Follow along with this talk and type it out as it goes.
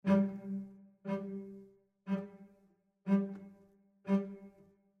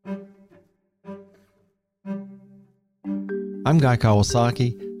I'm Guy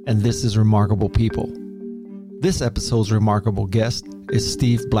Kawasaki, and this is Remarkable People. This episode's remarkable guest is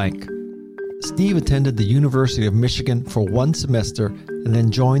Steve Blank. Steve attended the University of Michigan for one semester and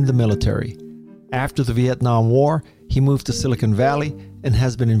then joined the military. After the Vietnam War, he moved to Silicon Valley and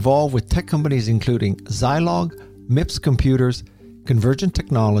has been involved with tech companies including Zilog, MIPS Computers, Convergent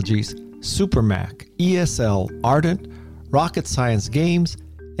Technologies, Supermac, ESL, Ardent, Rocket Science Games,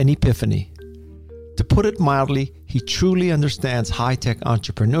 and Epiphany. To put it mildly, he truly understands high-tech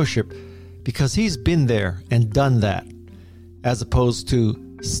entrepreneurship because he's been there and done that, as opposed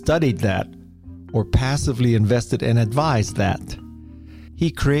to studied that or passively invested and advised that.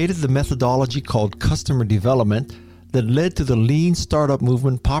 He created the methodology called customer development that led to the lean startup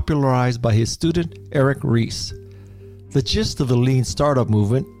movement popularized by his student Eric Ries. The gist of the lean startup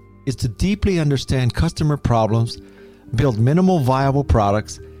movement is to deeply understand customer problems, build minimal viable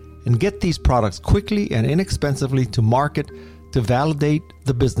products, and get these products quickly and inexpensively to market to validate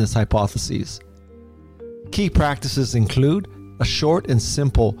the business hypotheses. Key practices include a short and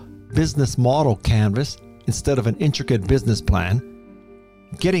simple business model canvas instead of an intricate business plan,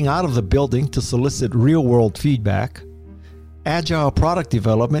 getting out of the building to solicit real-world feedback, agile product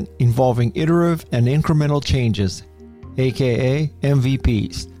development involving iterative and incremental changes, aka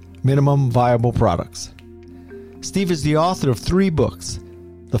MVPs, minimum viable products. Steve is the author of 3 books: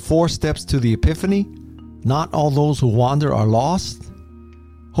 The 4 Steps to the Epiphany, Not All Those Who Wander Are Lost,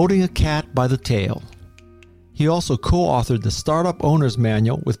 Holding a Cat by the Tail. He also co-authored the Startup Owner's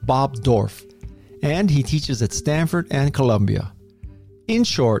Manual with Bob Dorff, and he teaches at Stanford and Columbia. In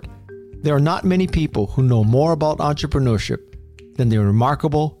short, there are not many people who know more about entrepreneurship than the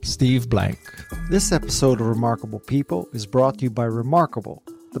remarkable Steve Blank. This episode of Remarkable People is brought to you by Remarkable,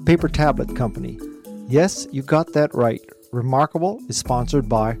 the paper tablet company. Yes, you got that right. Remarkable is sponsored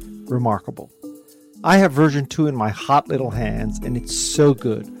by Remarkable. I have version 2 in my hot little hands, and it's so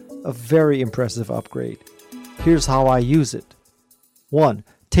good. A very impressive upgrade. Here's how I use it. 1.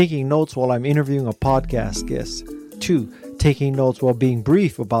 Taking notes while I'm interviewing a podcast guest. 2. Taking notes while being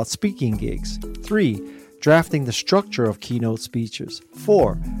brief about speaking gigs. 3. Drafting the structure of keynote speeches.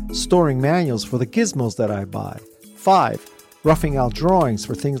 4. Storing manuals for the gizmos that I buy. 5. Roughing out drawings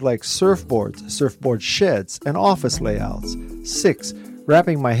for things like surfboards, surfboard sheds, and office layouts. 6.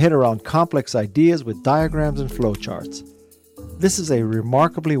 Wrapping my head around complex ideas with diagrams and flowcharts. This is a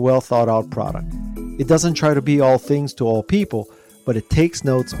remarkably well thought out product. It doesn't try to be all things to all people, but it takes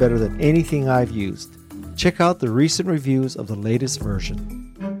notes better than anything I've used. Check out the recent reviews of the latest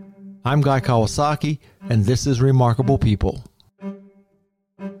version. I'm Guy Kawasaki, and this is Remarkable People.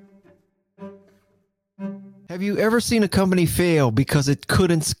 Have you ever seen a company fail because it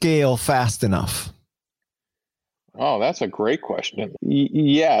couldn't scale fast enough? Oh, that's a great question.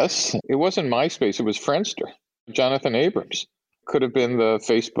 Yes, it wasn't MySpace, it was Friendster. Jonathan Abrams. Could have been the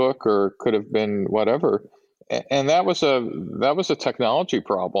Facebook or could have been whatever. And that was a technology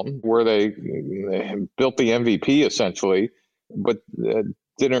problem where they built the MVP essentially, but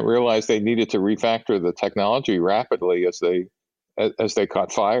didn't realize they needed to refactor the technology rapidly as they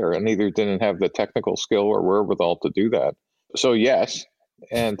caught fire, and either didn't have the technical skill or wherewithal to do that. So yes,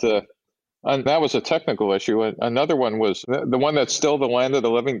 and that was a technical issue. Another one was the one that's still the land of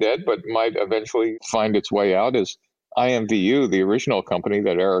the living dead, but might eventually find its way out, is IMVU, the original company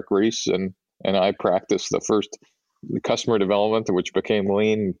that Eric Ries and I practiced, the first customer development, which became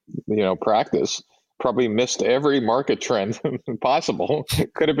lean, practice. Probably missed every market trend possible.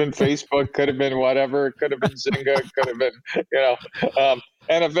 Could have been Facebook, could have been whatever, could have been Zynga, could have been,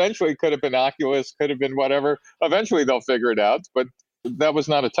 and eventually could have been Oculus, could have been whatever. Eventually they'll figure it out, but that was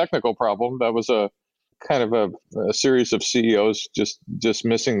not a technical problem. That was a kind of a series of CEOs just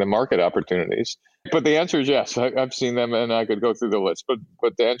missing the market opportunities. But the answer is yes. I've seen them, and I could go through the list.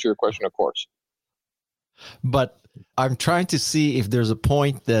 But to answer your question, of course. But I'm trying to see if there's a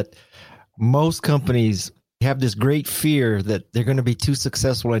point that most companies have this great fear that they're going to be too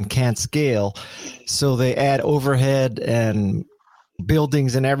successful and can't scale. So they add overhead and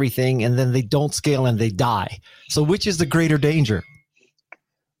buildings and everything, and then they don't scale and they die. So which is the greater danger?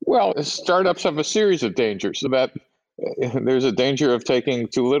 Well, startups have a series of dangers. So that there's a danger of taking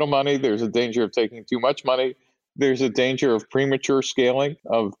too little money. There's a danger of taking too much money. There's a danger of premature scaling,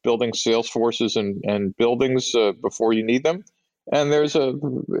 of building sales forces and buildings before you need them. And there's a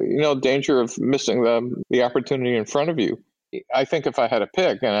danger of missing the opportunity in front of you. I think if I had a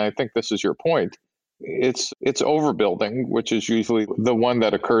pick, and I think this is your point, it's overbuilding, which is usually the one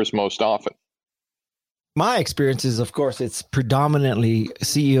that occurs most often. My experience is, of course, it's predominantly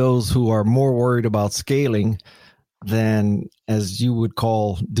CEOs who are more worried about scaling than, as you would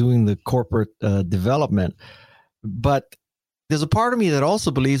call, doing the corporate development. But There's a part of me that also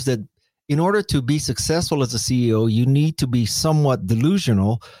believes that in order to be successful as a CEO, you need to be somewhat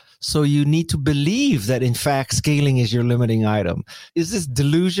delusional. So you need to believe that, in fact, scaling is your limiting item. Is this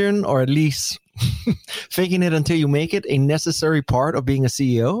delusion, or at least faking it until you make it, a necessary part of being a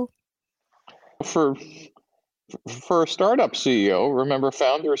CEO? For a startup CEO, remember,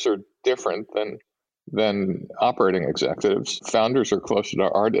 founders are different than operating executives. Founders are closer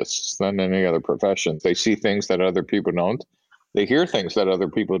to artists than any other profession. They see things that other people don't. They hear things that other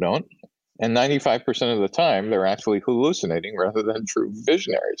people don't. And 95% of the time, they're actually hallucinating rather than true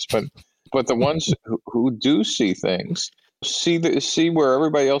visionaries. But the ones who do see things, see where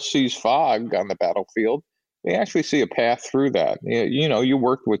everybody else sees fog on the battlefield, they actually see a path through that. You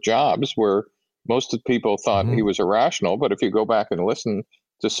worked with Jobs, where most of the people thought he was irrational. But if you go back and listen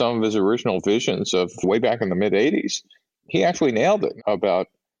to some of his original visions of way back in the mid 80s, he actually nailed it about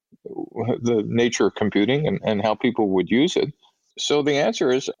the nature of computing and how people would use it. So the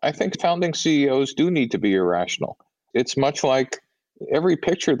answer is, I think founding CEOs do need to be irrational. It's much like every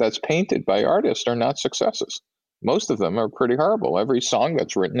picture that's painted by artists are not successes. Most of them are pretty horrible. Every song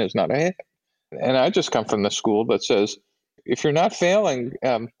that's written is not a hit. And I just come from the school that says, if you're not failing,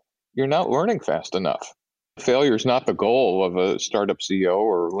 you're not learning fast enough. Failure is not the goal of a startup CEO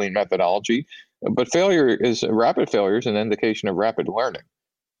or lean methodology, but rapid failure is an indication of rapid learning.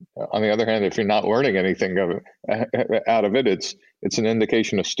 On the other hand, if you're not learning anything out of it, it's an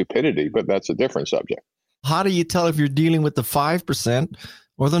indication of stupidity, but that's a different subject. How do you tell if you're dealing with the 5%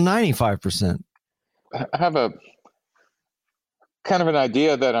 or the 95%? I have a kind of an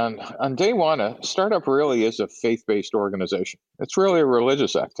idea that on day one, a startup really is a faith-based organization. It's really a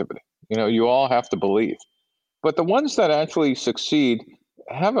religious activity. You all have to believe. But the ones that actually succeed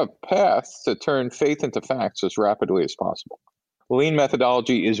have a path to turn faith into facts as rapidly as possible. Lean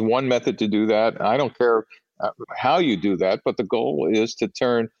methodology is one method to do that. I don't care how you do that, but the goal is to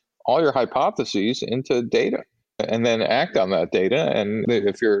turn all your hypotheses into data and then act on that data. And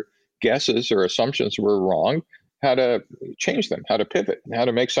if your guesses or assumptions were wrong, how to change them, how to pivot, how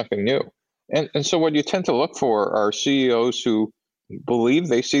to make something new. And so what you tend to look for are CEOs who believe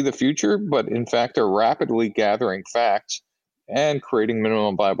they see the future, but in fact are rapidly gathering facts and creating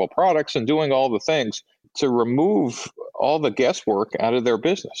minimum viable products and doing all the things to remove all the guesswork out of their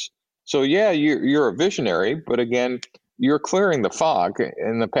business. So yeah, you're a visionary, but again, you're clearing the fog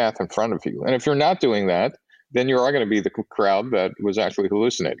in the path in front of you. And if you're not doing that, then you are going to be the crowd that was actually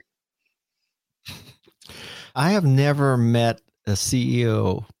hallucinating. I have never met a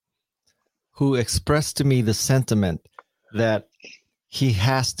CEO who expressed to me the sentiment that he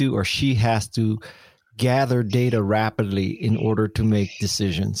has to or she has to gather data rapidly in order to make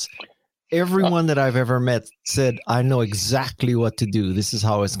decisions. Everyone that I've ever met said, I know exactly what to do. This is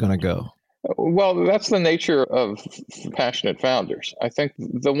how it's going to go. Well, that's the nature of passionate founders. I think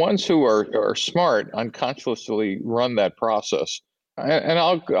the ones who are smart unconsciously run that process. And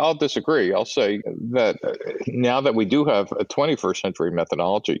I'll disagree. I'll say that now that we do have a 21st century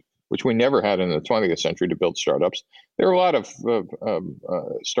methodology, which we never had in the 20th century to build startups, there are a lot of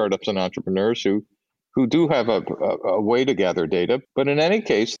startups and entrepreneurs who do have a way to gather data. But in any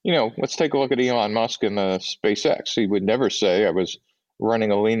case, let's take a look at Elon Musk and SpaceX. He would never say, I was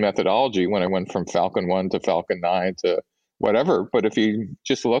running a lean methodology when I went from Falcon 1 to Falcon 9 to whatever. But if you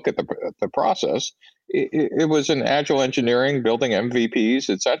just look at the process, it was an agile engineering, building MVPs,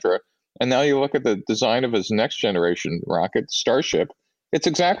 et cetera. And now you look at the design of his next generation rocket, Starship, it's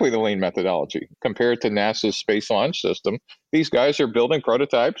exactly the lean methodology compared to NASA's Space Launch System. These guys are building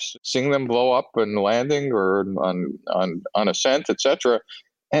prototypes, seeing them blow up and landing or on ascent, et cetera.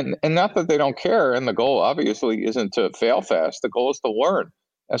 And not that they don't care. And the goal obviously isn't to fail fast. The goal is to learn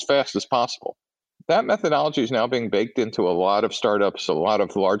as fast as possible. That methodology is now being baked into a lot of startups, a lot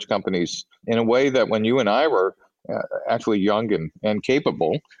of large companies in a way that when you and I were actually young and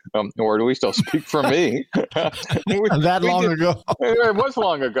capable, or at least I'll speak for me. Long ago. It was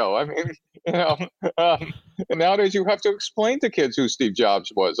long ago. I mean, nowadays you have to explain to kids who Steve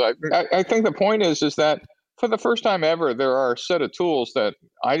Jobs was. I think the point is that for the first time ever, there are a set of tools that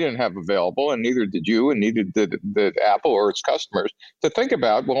I didn't have available, and neither did you, and neither did Apple or its customers, to think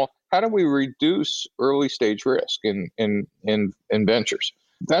about, well, how do we reduce early stage risk in ventures?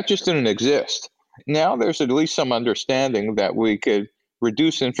 That just didn't exist. Now there's at least some understanding that we could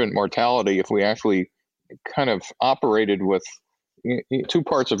reduce infant mortality if we actually kind of operated with two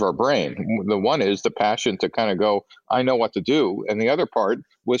parts of our brain. The one is the passion to kind of go, I know what to do. And the other part,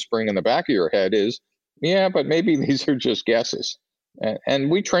 whispering in the back of your head, is, yeah, but maybe these are just guesses.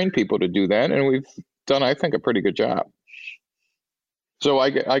 And we train people to do that. And we've done, I think, a pretty good job. So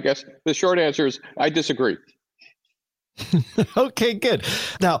I guess the short answer is I disagree. Okay, good.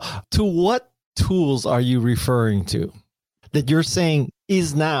 Now, to what tools are you referring to that you're saying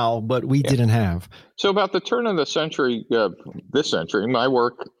is now, but we didn't have? So about the turn of the century, this century, my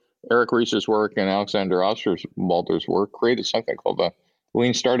work, Eric Ries's work, and Alexander Osterwalder's work created something called the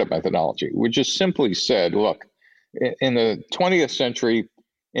Lean Startup Methodology, which just simply said, look, in the 20th century,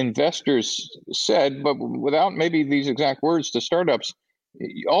 investors said, but without maybe these exact words to startups,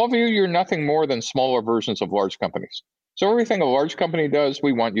 all of you, you're nothing more than smaller versions of large companies. So everything a large company does,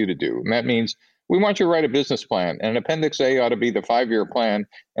 we want you to do. And that means we want you to write a business plan. And Appendix A ought to be the 5-year plan,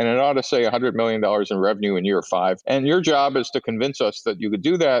 and it ought to say $100 million in revenue in year 5. And your job is to convince us that you could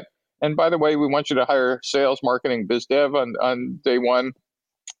do that. And by the way, we want you to hire sales, marketing, biz dev on day one.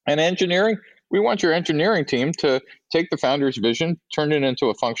 And engineering, we want your engineering team to take the founder's vision, turn it into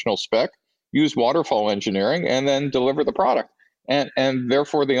a functional spec, use waterfall engineering, and then deliver the product. And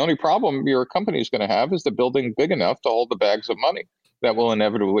therefore, the only problem your company is going to have is the building big enough to hold the bags of money that will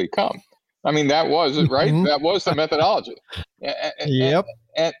inevitably come. I mean, that was it, right? Mm-hmm. That was the methodology. Yep.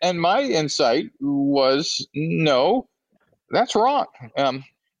 And my insight was, no, that's wrong. And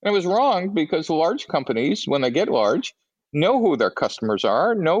it was wrong because large companies, when they get large, know who their customers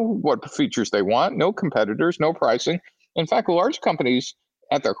are, know what features they want, no competitors, no pricing. In fact, large companies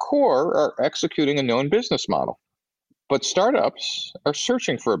at their core are executing a known business model. But startups are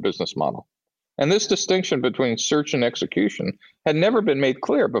searching for a business model. And this distinction between search and execution had never been made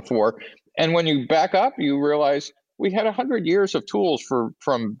clear before. And when you back up, you realize we had 100 years of tools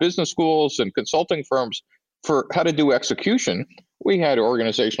from business schools and consulting firms for how to do execution. We had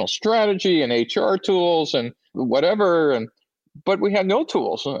organizational strategy and HR tools and whatever, but we had no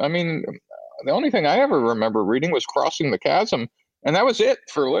tools. I mean, the only thing I ever remember reading was Crossing the Chasm, and that was it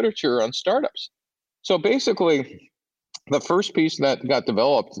for literature on startups. So basically, the first piece that got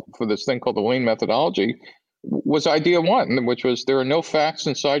developed for this thing called the Lean methodology was idea one, which was there are no facts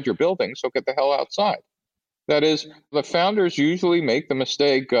inside your building, so get the hell outside. That is, the founders usually make the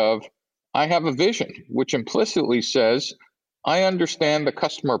mistake of, I have a vision, which implicitly says, I understand the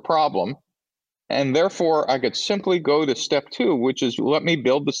customer problem, and therefore I could simply go to step 2, which is let me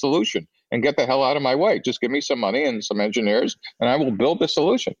build the solution and get the hell out of my way. Just give me some money and some engineers, and I will build the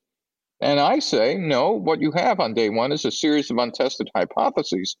solution. And I say, no, what you have on day one is a series of untested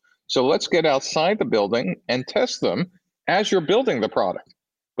hypotheses. So let's get outside the building and test them as you're building the product.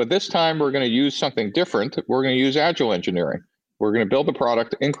 But this time we're going to use something different. We're going to use agile engineering. We're going to build the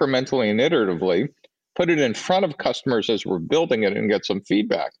product incrementally and iteratively, put it in front of customers as we're building it and get some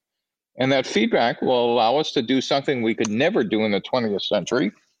feedback. And that feedback will allow us to do something we could never do in the 20th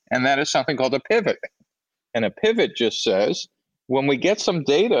century, and that is something called a pivot. And a pivot just says, when we get some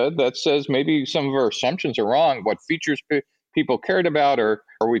data that says maybe some of our assumptions are wrong, what features people cared about, or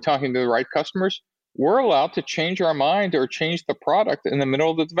are we talking to the right customers, we're allowed to change our mind or change the product in the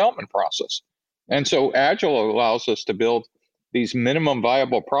middle of the development process. And so Agile allows us to build these minimum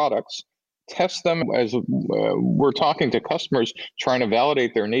viable products, test them as we're talking to customers, trying to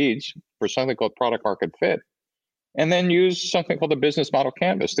validate their needs for something called product market fit, and then use something called the business model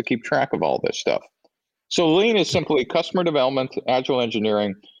canvas to keep track of all this stuff. So Lean is simply customer development, agile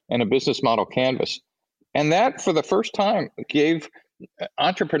engineering, and a business model canvas. And that, for the first time, gave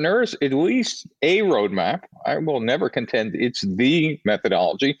entrepreneurs at least a roadmap. I will never contend it's the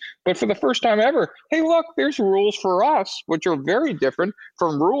methodology, but for the first time ever, hey, look, there's rules for us, which are very different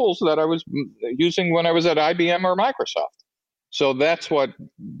from rules that I was using when I was at IBM or Microsoft. So that's what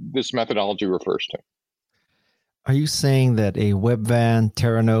this methodology refers to. Are you saying that a Webvan,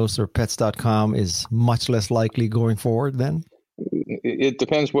 Theranos, or Pets.com is much less likely going forward then? It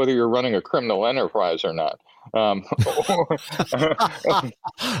depends whether you're running a criminal enterprise or not.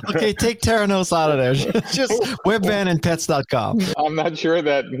 Okay, take Theranos out of there. Just Webvan and Pets.com. I'm not sure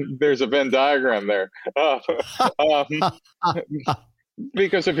that there's a Venn diagram there.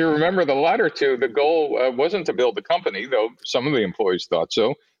 Because if you remember the latter two, the goal wasn't to build the company, though some of the employees thought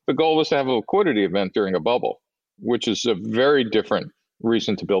so. The goal was to have a liquidity event during a bubble, which is a very different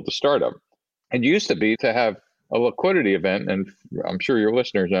reason to build a startup. It used to be to have a liquidity event, and I'm sure your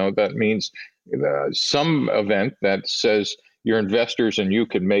listeners know that means some event that says your investors and you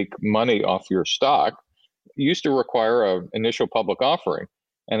can make money off your stock. It used to require an initial public offering.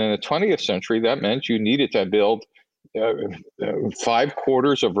 And in the 20th century, that meant you needed to build 5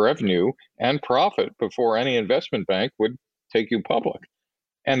 quarters of revenue and profit before any investment bank would take you public.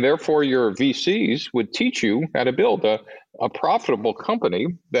 And therefore, your VCs would teach you how to build a profitable company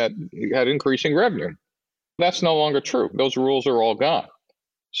that had increasing revenue. That's no longer true. Those rules are all gone.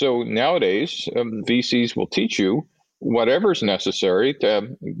 So nowadays, VCs will teach you whatever's necessary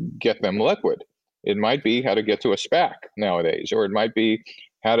to get them liquid. It might be how to get to a SPAC nowadays, or it might be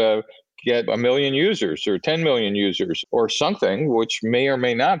how to get 1 million users or 10 million users or something, which may or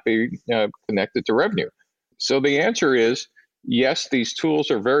may not be connected to revenue. So the answer is yes, these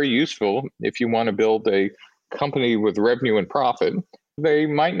tools are very useful if you want to build a company with revenue and profit. They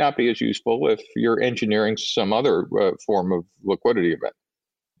might not be as useful if you're engineering some other form of liquidity event.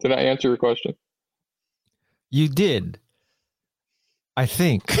 Did I answer your question? You did, I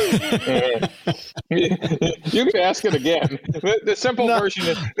think. You can ask it again. The simple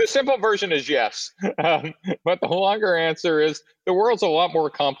version is yes, but the longer answer is the world's a lot more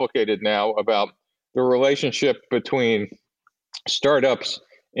complicated now about the relationship between startups,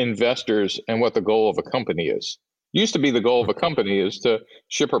 investors, and what the goal of a company is. Used to be the goal of a company is to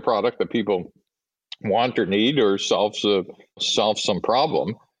ship a product that people want or need or solve some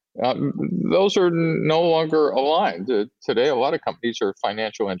problem. Those are no longer aligned. Today, a lot of companies are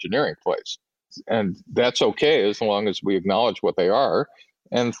financial engineering plays. And that's okay as long as we acknowledge what they are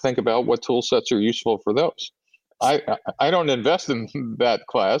and think about what tool sets are useful for those. I don't invest in that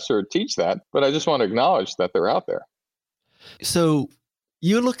class or teach that, but I just want to acknowledge that they're out there. So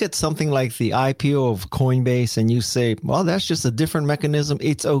you look at something like the IPO of Coinbase and you say, well, that's just a different mechanism.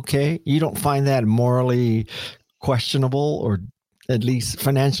 It's okay. You don't find that morally questionable or at least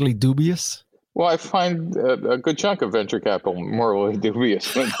financially dubious? Well, I find a good chunk of venture capital morally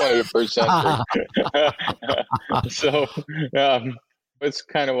dubious in the 21st century. So it's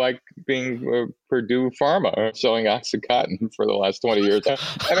kind of like being Purdue Pharma selling OxyContin for the last 20 years.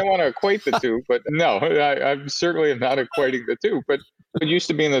 I don't want to equate the two, but no, I'm certainly not equating the two. But it used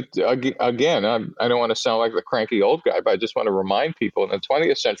to be again, I don't want to sound like the cranky old guy, but I just want to remind people in the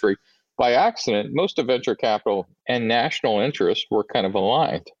 20th century, by accident, most of venture capital and national interest were kind of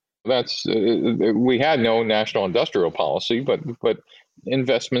aligned. We had no national industrial policy, but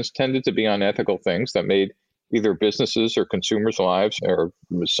investments tended to be on ethical things that made either businesses or consumers' lives or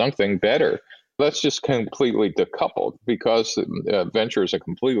something better. That's just completely decoupled because venture is a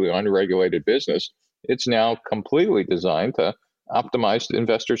completely unregulated business. It's now completely designed to optimize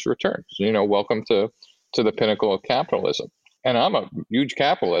investors' returns. Welcome to the pinnacle of capitalism. And I'm a huge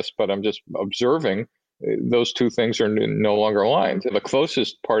capitalist, but I'm just observing those two things are no longer aligned. The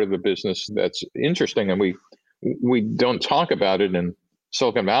closest part of the business that's interesting, and we don't talk about it in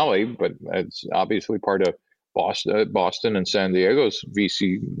Silicon Valley, but it's obviously part of Boston and San Diego's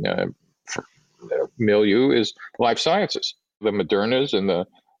VC milieu, is life sciences. The Modernas and the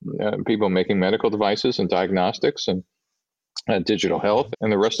people making medical devices and diagnostics and digital health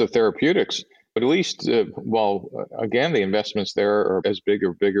and the rest of therapeutics. But at least, while, again, the investments there are as big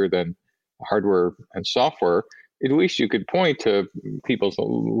or bigger than hardware and software, at least you could point to people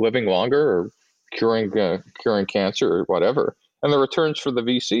living longer or curing cancer or whatever. And the returns for the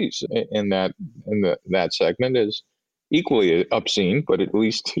VCs in that segment is equally obscene, but at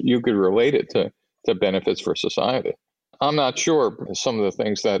least you could relate it to benefits for society. I'm not sure some of the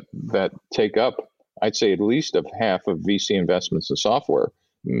things that take up, I'd say at least of half of VC investments in software,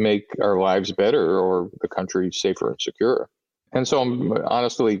 make our lives better or the country safer and secure. And so I'm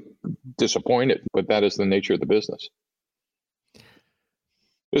honestly disappointed, but that is the nature of the business.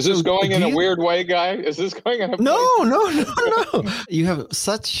 Is this going in a weird way, Guy? Is this going in a No. You have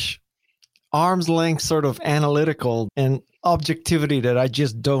such arm's length sort of analytical and objectivity that I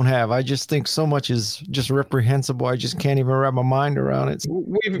just don't have. I just think so much is just reprehensible. I just can't even wrap my mind around it.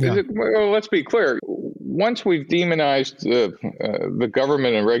 Well, let's be clear. Once we've demonized the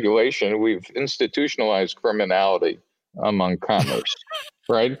government and regulation, we've institutionalized criminality among commerce,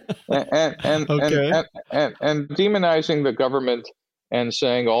 right? And demonizing the government and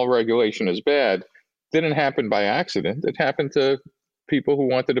saying all regulation is bad didn't happen by accident. It happened to people who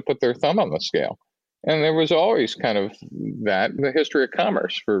wanted to put their thumb on the scale. And there was always kind of that. The history of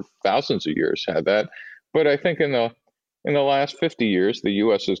commerce for thousands of years had that. But I think in the last 50 years, the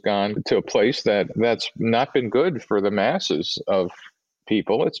U.S. has gone to a place that's not been good for the masses of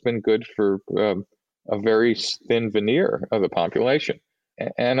people. It's been good for a very thin veneer of the population.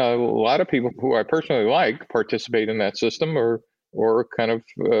 And a lot of people who I personally like participate in that system or kind of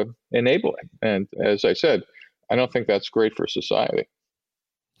enabling. And as I said, I don't think that's great for society.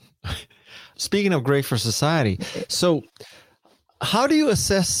 Speaking of great for society, so how do you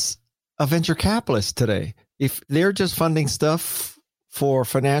assess a venture capitalist today? If they're just funding stuff for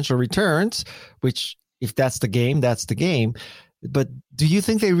financial returns, which if that's the game, that's the game. But do you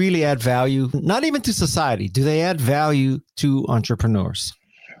think they really add value, not even to society? Do they add value to entrepreneurs?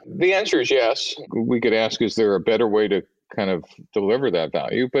 The answer is yes. We could ask, is there a better way to kind of deliver that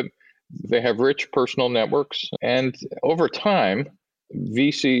value? But they have rich personal networks. And over time,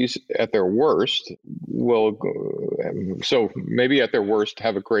 VCs at their worst will, so maybe at their worst,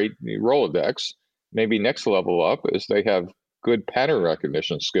 have a great Rolodex. Maybe next level up is they have good pattern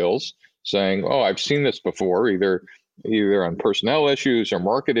recognition skills, saying, oh, I've seen this before, either on personnel issues or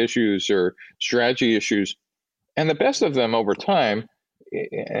market issues or strategy issues. And the best of them over time,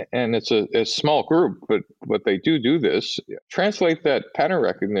 and it's a small group, but they do this, translate that pattern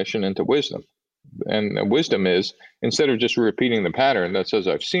recognition into wisdom. And wisdom is, instead of just repeating the pattern that says,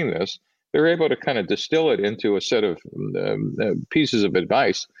 I've seen this, they're able to kind of distill it into a set of pieces of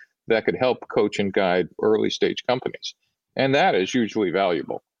advice that could help coach and guide early stage companies. And that is hugely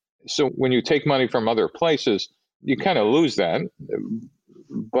valuable. So when you take money from other places, you kind of lose that.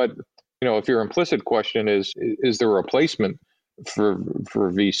 But, if your implicit question is there a replacement for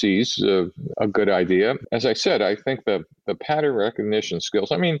VCs a good idea? As I said, I think the pattern recognition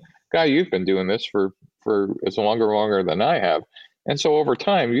skills, Guy, you've been doing this for as longer than I have. And so over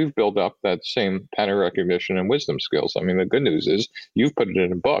time, you've built up that same pattern recognition and wisdom skills. The good news is you've put it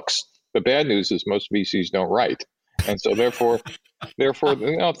in books. The bad news is most VCs don't write. And so therefore,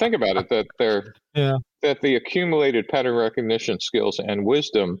 think about it, that the accumulated pattern recognition skills and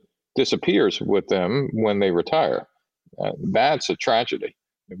wisdom disappears with them when they retire. That's a tragedy,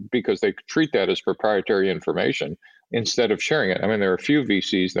 because they treat that as proprietary information instead of sharing it. There are a few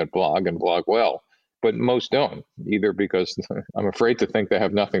VCs that blog and blog well, but most don't, either because I'm afraid to think they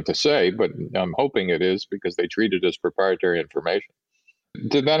have nothing to say, but I'm hoping it is because they treat it as proprietary information.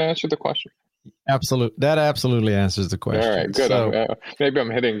 Did that answer the question? Absolutely. That absolutely answers the question. All right, good. So, maybe I'm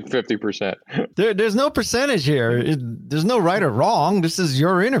hitting 50%. There's no percentage here. There's no right or wrong. This is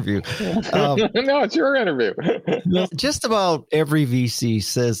your interview. No, it's your interview. Just about every VC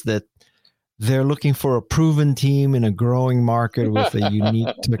says that they're looking for a proven team in a growing market with a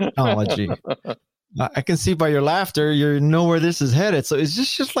unique technology. I can see by your laughter, you know where this is headed. So is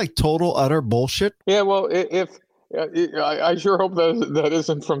this just like total, utter bullshit? Yeah, well, I sure hope that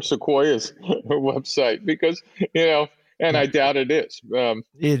isn't from Sequoia's website, because, and I doubt it is.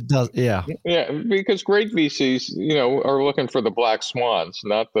 It does, yeah. Yeah, because great VCs, are looking for the black swans,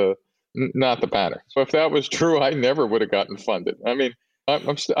 not the pattern. So if that was true, I never would have gotten funded.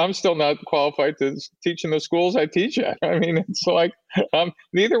 I'm still not qualified to teach in the schools I teach at. It's like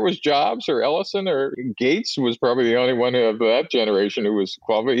neither was Jobs or Ellison or Gates was probably the only one of that generation who was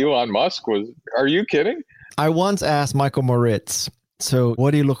qualified. Elon Musk was. Are you kidding? I once asked Michael Moritz, so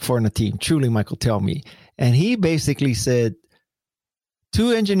what do you look for in a team? Truly, Michael, tell me. And he basically said,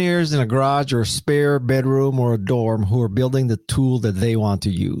 2 engineers in a garage or a spare bedroom or a dorm who are building the tool that they want to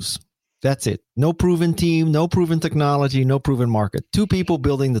use. That's it. No proven team, no proven technology, no proven market. 2 people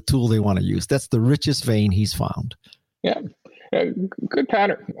building the tool they want to use. That's the richest vein he's found. Yeah, good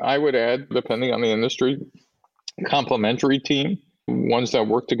pattern. I would add, depending on the industry, complementary team, ones that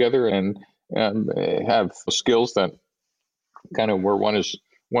work together and have skills that kind of where one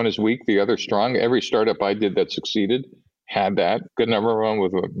is weak, the other strong. Every startup I did that succeeded had that. Good number one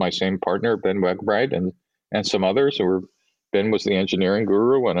with my same partner, Ben Wegbright, and some others. Ben was the engineering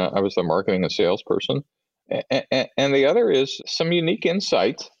guru, and I was the marketing and salesperson. And the other is some unique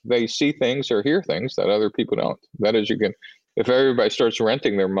insight. They see things or hear things that other people don't. That is, if everybody starts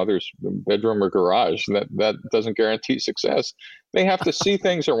renting their mother's bedroom or garage, that doesn't guarantee success. They have to see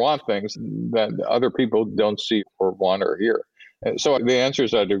things or want things that other people don't see or want or hear. So the answer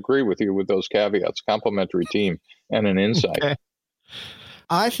is I'd agree with you with those caveats, complementary team and an insight. Okay.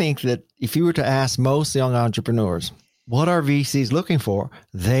 I think that if you were to ask most young entrepreneurs, what are VCs looking for?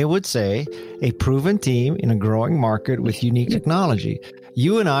 They would say a proven team in a growing market with unique technology.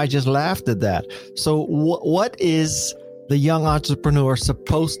 You and I just laughed at that. So what is the young entrepreneur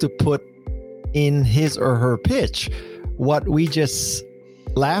supposed to put in his or her pitch? What we just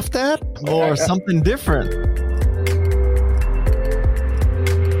laughed at, or something different?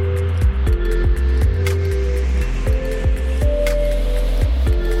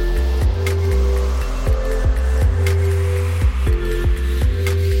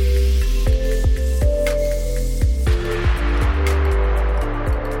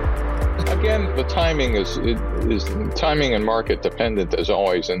 Again, the timing is timing and market dependent as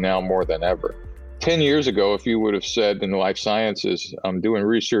always, and now more than ever. 10 years ago, if you would have said in life sciences, I'm doing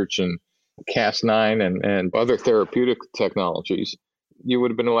research in Cas9 and other therapeutic technologies, you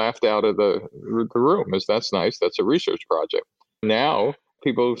would have been laughed out of the room as that's nice. That's a research project. Now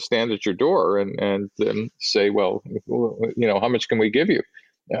people stand at your door and say, well, how much can we give you?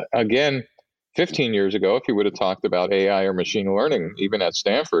 Again, 15 years ago, if you would have talked about AI or machine learning, even at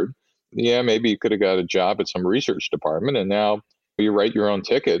Stanford, yeah, maybe you could have got a job at some research department. And now you write your own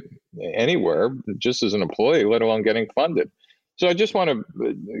ticket anywhere, just as an employee, let alone getting funded. So I just want to,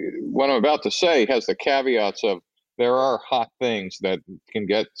 what I'm about to say has the caveats of there are hot things that can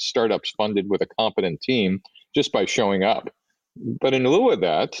get startups funded with a competent team just by showing up. But in lieu of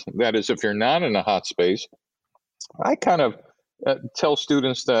that, that is, if you're not in a hot space, I kind of tell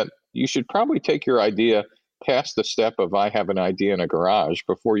students that you should probably take your idea past the step of I have an idea in a garage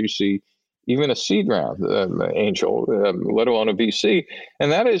before you see even a seed round angel, let alone a VC.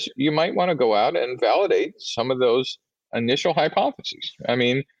 And that is, you might want to go out and validate some of those initial hypotheses. I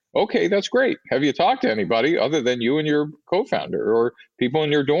mean, okay, that's great. Have you talked to anybody other than you and your co-founder or people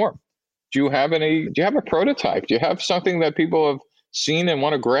in your dorm? Do you have a prototype? Do you have something that people have seen and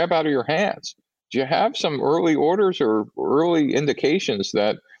want to grab out of your hands? Do you have some early orders or early indications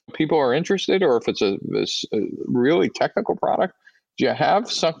that people are interested, or if it's a really technical product, do you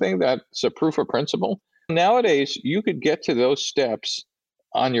have something that's a proof of principle? Nowadays, you could get to those steps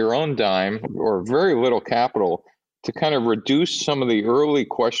on your own dime or very little capital to kind of reduce some of the early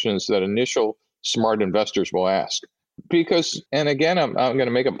questions that initial smart investors will ask. Because, and again, I'm going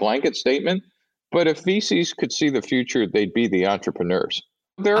to make a blanket statement, but if VCs could see the future, they'd be the entrepreneurs.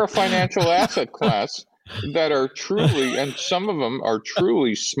 They're a financial asset class that are truly, and some of them are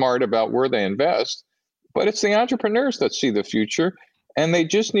truly smart about where they invest, but it's the entrepreneurs that see the future, and they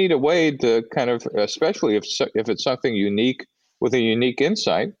just need a way to kind of, especially if it's something unique with a unique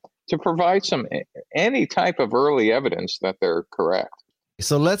insight, to provide any type of early evidence that they're correct.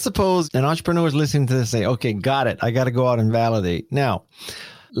 So let's suppose an entrepreneur is listening to this and say, okay, got it. I got to go out and validate. Now,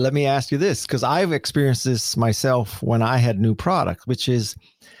 let me ask you this, because I've experienced this myself when I had new products, which is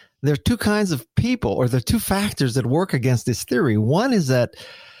there are two kinds of people, or there are two factors that work against this theory. One is that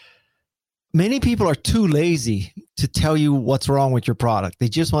many people are too lazy to tell you what's wrong with your product. They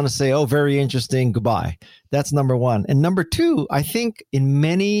just want to say, oh, very interesting, goodbye. That's number one. And number two, I think in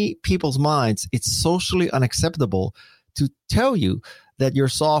many people's minds, it's socially unacceptable to tell you that your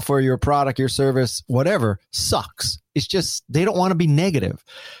software, your product, your service, whatever, sucks. It's just, they don't want to be negative.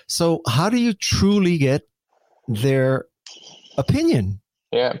 So how do you truly get their opinion?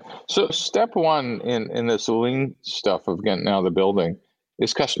 Yeah. So step one in this lean stuff of getting out of the building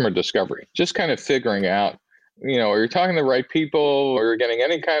is customer discovery. Just kind of figuring out, are you talking to the right people, or you're getting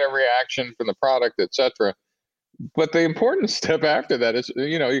any kind of reaction from the product, et cetera. But the important step after that is,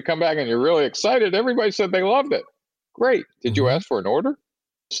 you come back and you're really excited. Everybody said they loved it. Great. Did you ask for an order?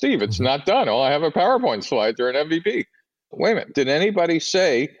 Steve, it's not done. All I have are PowerPoint slides or an MVP. Wait a minute. Did anybody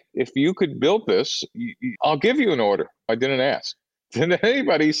say, if you could build this, I'll give you an order? I didn't ask. Did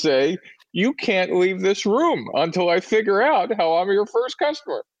anybody say, you can't leave this room until I figure out how I'm your first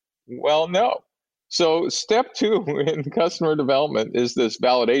customer? Well, no. So step two in customer development is this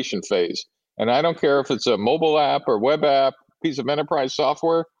validation phase. And I don't care if it's a mobile app or web app, piece of enterprise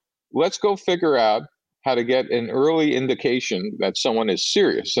software. Let's go figure out how to get an early indication that someone is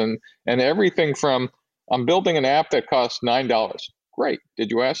serious. And everything from, I'm building an app that costs $9. Great.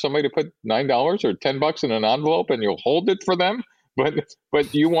 Did you ask somebody to put $9 or $10 in an envelope and you'll hold it for them?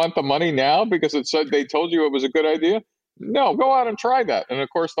 But you want the money now because it said they told you it was a good idea? No, go out and try that. And of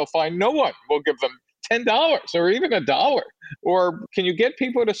course, they'll find no one will give them $10 or even $1. Or can you get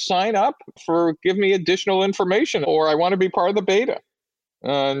people to sign up for give me additional information, or I want to be part of the beta?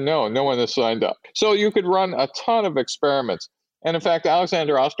 No one has signed up. So you could run a ton of experiments. And in fact,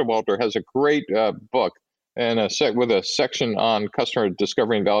 Alexander Osterwalder has a great book and with a section on customer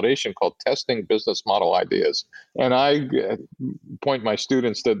discovery and validation called Testing Business Model Ideas. And I point my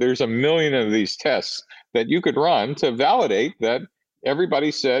students that there's 1 million of these tests that you could run to validate that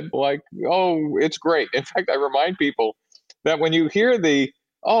everybody said, like, oh, it's great. In fact, I remind people that when you hear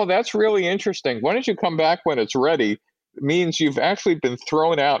oh, that's really interesting, why don't you come back when it's ready? Means you've actually been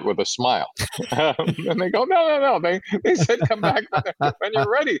thrown out with a smile. And they go, no. They said, come back when you're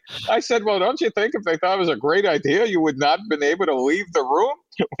ready. I said, well, don't you think if they thought it was a great idea, you would not have been able to leave the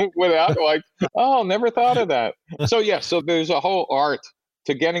room without never thought of that. So there's a whole art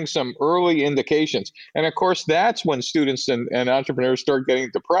to getting some early indications. And of course, that's when students and entrepreneurs start getting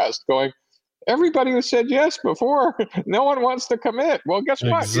depressed, going, everybody who said yes before, no one wants to commit. Well, guess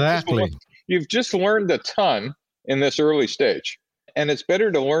what? Exactly. You've just learned a ton in this early stage. And it's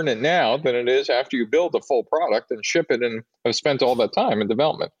better to learn it now than it is after you build a full product and ship it and have spent all that time in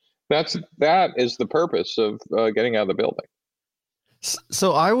development. That is the purpose of getting out of the building.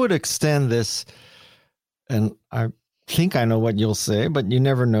 So I would extend this, and I think I know what you'll say, but you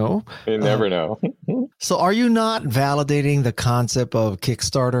never know. You never know. So are you not validating the concept of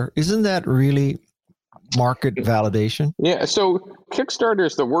Kickstarter? Isn't that really market validation? Yeah. So Kickstarter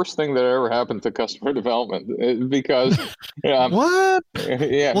is the worst thing that ever happened to customer development because what?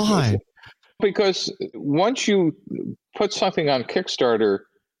 Yeah. Why? Because once you put something on Kickstarter,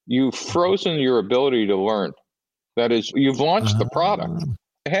 you've frozen your ability to learn. That is, you've launched the product.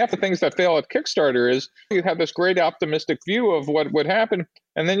 Half the things that fail at Kickstarter is you have this great optimistic view of what would happen,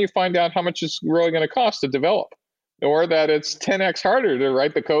 and then you find out how much it's really going to cost to develop, or that it's 10x harder to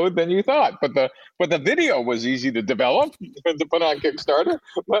write the code than you thought. But the video was easy to develop to put on Kickstarter,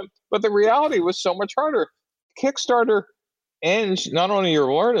 but the reality was so much harder. Kickstarter ends not only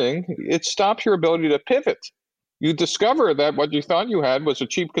your learning, it stops your ability to pivot. You discover that what you thought you had was a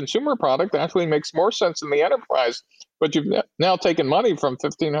cheap consumer product actually makes more sense in the enterprise, but you've now taken money from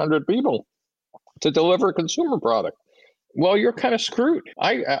 1,500 people to deliver a consumer product. Well, you're kind of screwed.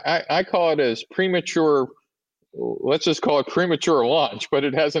 I call it as premature, let's just call it premature launch, but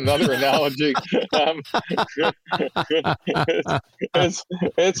it has another analogy.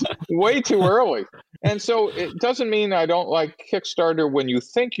 It's way too early. And so it doesn't mean I don't like Kickstarter when you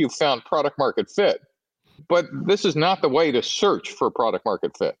think you've found product market fit. But this is not the way to search for product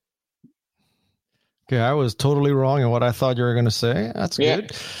market fit. Okay, I was totally wrong in what I thought you were going to say. That's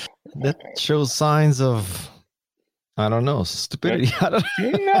good. That shows signs of, I don't know, stupidity.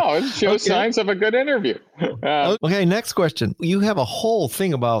 No, it shows signs of a good interview. Okay, next question. You have a whole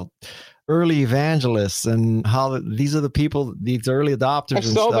thing about early evangelists and how these are the people, these early adopters. I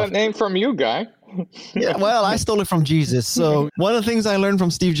stole that name from you, Guy. Yeah, well, I stole it from Jesus. So one of the things I learned from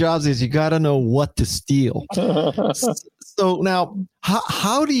Steve Jobs is you got to know what to steal. So now,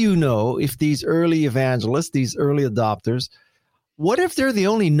 how do you know if these early evangelists, these early adopters, what if they're the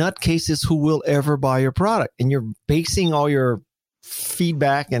only nutcases who will ever buy your product and you're basing all your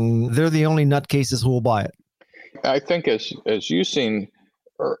feedback and they're the only nutcases who will buy it? I think as you've seen,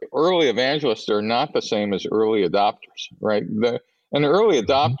 early evangelists are not the same as early adopters, right? An early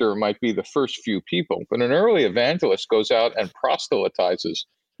adopter might be the first few people, but an early evangelist goes out and proselytizes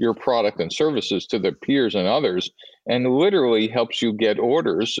your product and services to their peers and others, and literally helps you get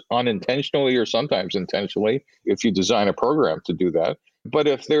orders unintentionally or sometimes intentionally if you design a program to do that. But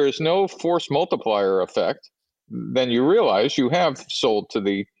if there is no force multiplier effect, then you realize you have sold to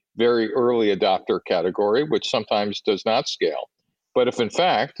the very early adopter category, which sometimes does not scale. But if in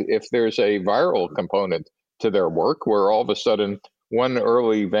fact, if there's a viral component to their work where all of a sudden one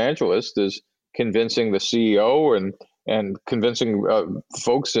early evangelist is convincing the CEO and convincing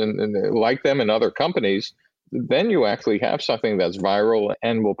folks and like them in other companies, then you actually have something that's viral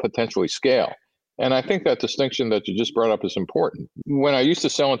and will potentially scale. And I think that distinction that you just brought up is important. When I used to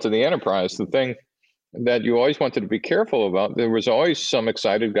sell into the enterprise, the thing that you always wanted to be careful about, there was always some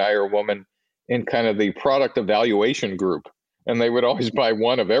excited guy or woman in kind of the product evaluation group. And they would always buy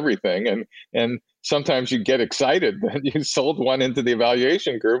one of everything. And sometimes you get excited that you sold one into the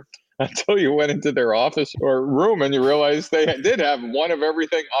evaluation group until you went into their office or room and you realized they did have one of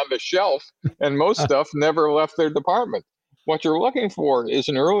everything on the shelf and most stuff never left their department. What you're looking for is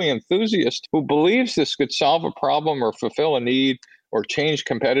an early enthusiast who believes this could solve a problem or fulfill a need or change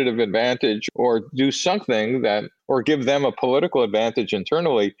competitive advantage or do something that, or give them a political advantage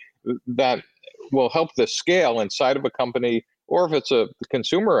internally that will help the scale inside of a company, or if it's a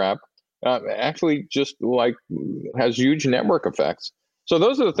consumer app, actually just like has huge network effects. So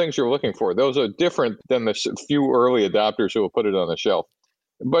those are the things you're looking for. Those are different than the few early adopters who will put it on the shelf.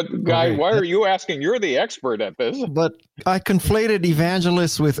 But Guy, why are you asking? You're the expert at this. But I conflated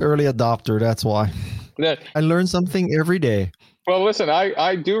evangelists with early adopter. That's why. I learn something every day. Well, listen,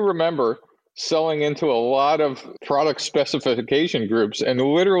 I do remember selling into a lot of product specification groups and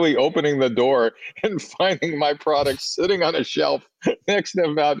literally opening the door and finding my product sitting on a shelf next to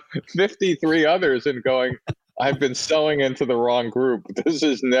about 53 others and going, I've been selling into the wrong group. This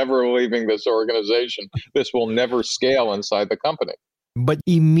is never leaving this organization. This will never scale inside the company. But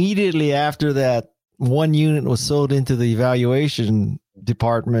immediately after that, one unit was sold into the evaluation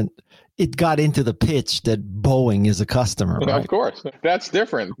department, it got into the pitch that Boeing is a customer, right? Of course. That's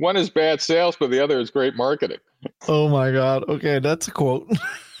different. One is bad sales, but the other is great marketing. Oh, my God. Okay, that's a quote.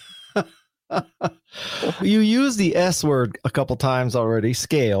 You used the S word a couple times already,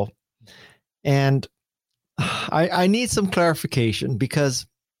 scale. And I need some clarification because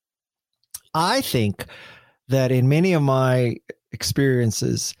I think that in many of my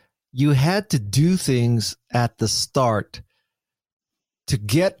experiences, you had to do things at the start to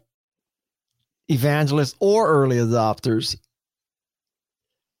get evangelists or early adopters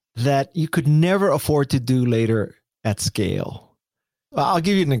that you could never afford to do later at scale. I'll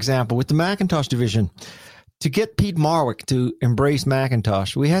give you an example. With the Macintosh division, to get Pete Marwick to embrace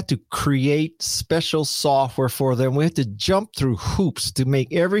Macintosh, we had to create special software for them. We had to jump through hoops to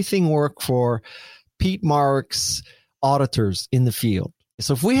make everything work for Pete Marwick's auditors in the field.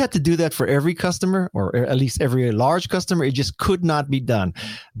 So if we had to do that for every customer, or at least every large customer, it just could not be done.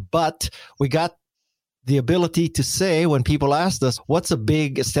 But we got the ability to say, when people asked us, what's a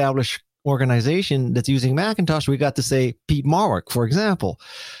big established organization that's using Macintosh, we got to say Peat Marwick, for example.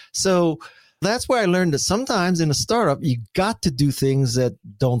 So that's where I learned that sometimes in a startup, you got to do things that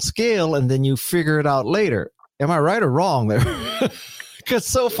don't scale, and then you figure it out later. Am I right or wrong there? Because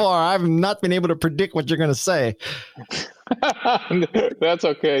so far, I've not been able to predict what you're going to say. That's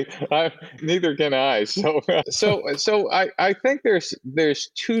okay. Neither can I. So I think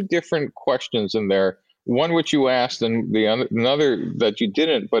there's two different questions in there. One which you asked, and another that you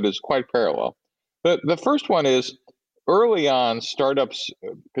didn't, but is quite parallel. The first one is, early on, startups,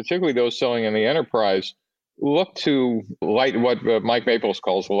 particularly those selling in the enterprise, look to what Mike Maples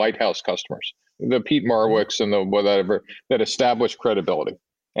calls lighthouse customers, the Peat Marwicks and the whatever, that establish credibility.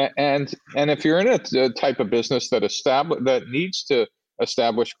 And if you're in a type of business that needs to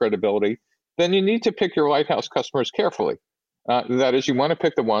establish credibility, then you need to pick your lighthouse customers carefully. That is, you want to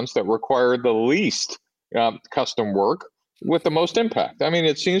pick the ones that require the least custom work with the most impact. I mean,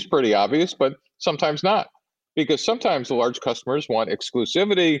 it seems pretty obvious, but sometimes not, because sometimes the large customers want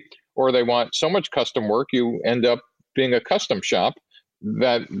exclusivity, or they want so much custom work you end up being a custom shop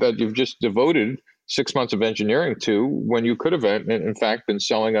that you've just devoted 6 months of engineering to, when you could have, in fact, been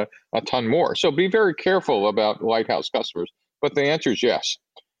selling a ton more. So be very careful about lighthouse customers. But the answer is yes.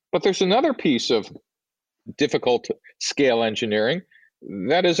 But there's another piece of difficult scale engineering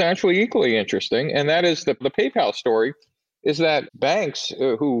that is actually equally interesting, and that is the PayPal story. Is that banks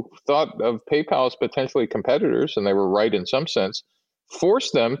who thought of PayPal as potentially competitors, and they were right in some sense,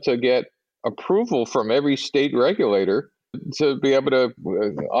 forced them to get approval from every state regulator to be able to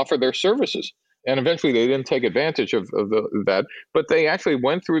offer their services. And eventually they didn't take advantage of that, but they actually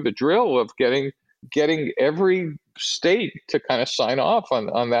went through the drill of getting every state to kind of sign off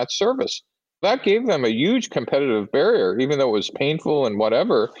on that service. That gave them a huge competitive barrier, even though it was painful and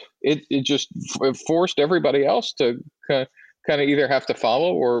whatever. It just forced everybody else to kind of either have to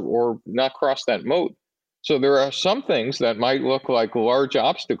follow or not cross that moat. So there are some things that might look like large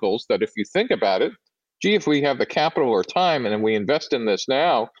obstacles that, if you think about it, gee, if we have the capital or time and then we invest in this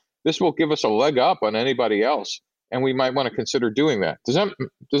now, this will give us a leg up on anybody else, and we might want to consider doing that. Does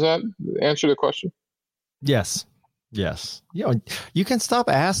that answer the question? Yes. You can stop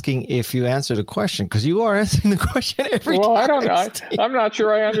asking if you answer the question, because you are answering the question every time. Well, I don't know. I'm not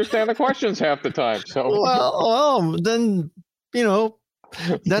sure I understand the questions half the time. So well, then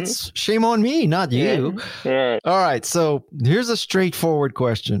that's shame on me, not you. Yeah. All right. So here's a straightforward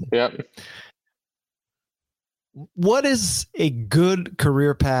question. Yeah. What is a good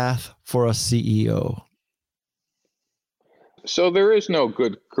career path for a CEO? So there is no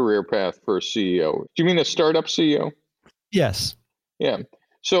good career path for a CEO. Do you mean a startup CEO? Yes. Yeah.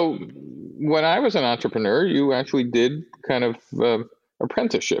 So when I was an entrepreneur, you actually did kind of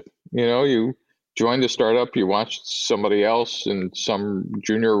apprenticeship. You joined a startup, you watched somebody else in some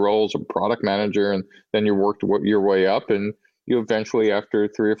junior roles, a product manager, and then you worked your way up, and you eventually, after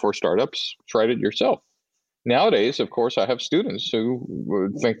 3 or 4 startups, tried it yourself. Nowadays, of course, I have students who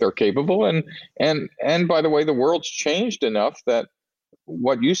think they're capable, and by the way, the world's changed enough that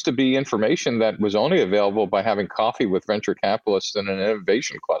what used to be information that was only available by having coffee with venture capitalists in an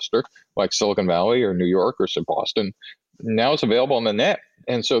innovation cluster like Silicon Valley or New York or Boston, now it's available on the net.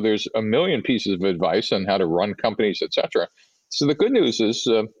 And so there's a million pieces of advice on how to run companies, etc. So the good news is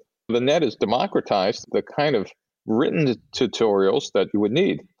the net has democratized the kind of written tutorials that you would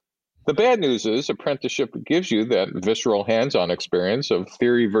need. The bad news is apprenticeship gives you that visceral hands-on experience of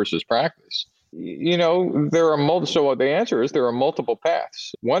theory versus practice. There are so the answer is there are multiple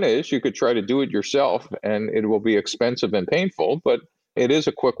paths. One is you could try to do it yourself, and it will be expensive and painful, but it is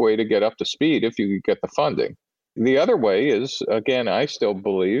a quick way to get up to speed if you get the funding. The other way is, again, I still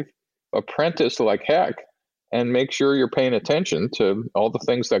believe, apprentice like heck and make sure you're paying attention to all the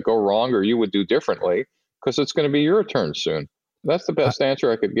things that go wrong or you would do differently, because it's going to be your turn soon. That's the best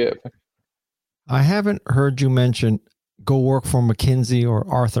answer I could give. I haven't heard you mention go work for McKinsey or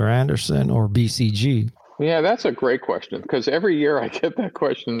Arthur Andersen or BCG. Yeah, that's a great question, because every year I get that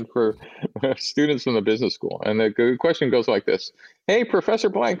question for students in the business school. And the question goes like this. Hey, Professor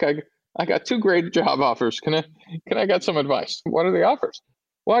Blank, I got 2 great job offers. Can I get some advice? What are the offers?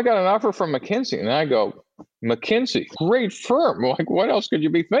 Well, I got an offer from McKinsey. And I go, McKinsey, great firm. Like, what else could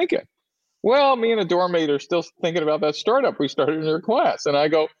you be thinking? Well, me and a dorm mate are still thinking about that startup we started in your class. And I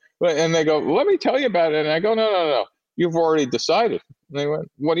go, and they go, let me tell you about it. And I go, no. You've already decided. And they went,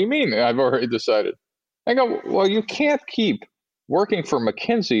 what do you mean I've already decided? I go, well, you can't keep working for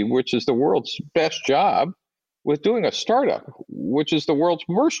McKinsey, which is the world's best job, with doing a startup, which is the world's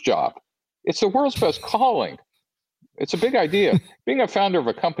worst job. It's the world's best calling. It's a big idea. Being a founder of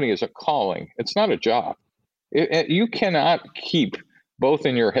a company is a calling. It's not a job. You cannot keep both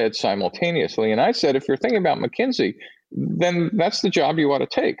in your head simultaneously. And I said, if you're thinking about McKinsey, then that's the job you ought to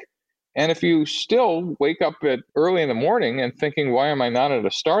take. And if you still wake up at early in the morning and thinking, why am I not at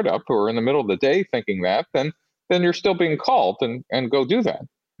a startup, or in the middle of the day thinking that, then you're still being called and go do that.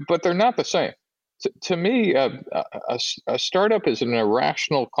 But they're not the same. To me, a startup is an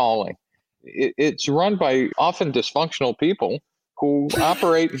irrational calling. It's run by often dysfunctional people who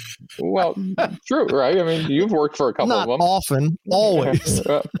operate, well, true, right? I mean, you've worked for a couple Not of them. Not often, always.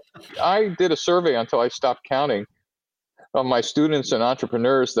 I did a survey until I stopped counting of my students and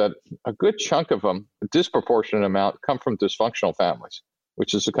entrepreneurs that a good chunk of them, a disproportionate amount, come from dysfunctional families,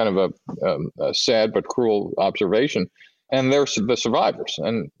 which is a kind of a sad but cruel observation. And they're the survivors.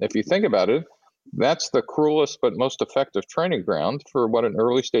 And if you think about it, that's the cruelest but most effective training ground for what an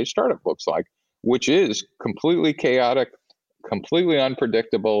early stage startup looks like, which is completely chaotic, completely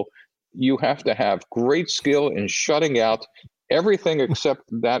unpredictable. You have to have great skill in shutting out everything except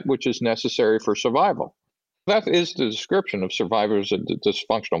that which is necessary for survival. That is the description of survivors of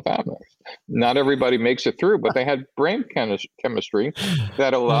dysfunctional families. Not everybody makes it through, but they had brain chemistry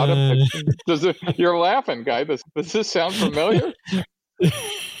that allowed them. You're laughing, guy. Does this sound familiar?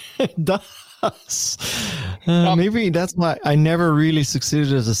 It does. Maybe that's why I never really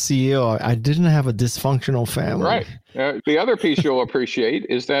succeeded as a CEO. I didn't have a dysfunctional family. Right. The other piece you'll appreciate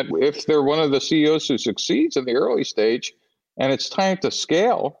is that if they're one of the CEOs who succeeds in the early stage and it's time to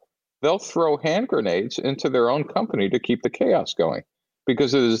scale, they'll throw hand grenades into their own company to keep the chaos going,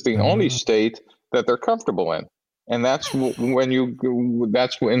 because it is the only state that they're comfortable in. And that's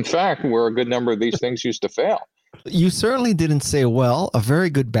in fact where a good number of these things used to fail. You certainly didn't say, well, a very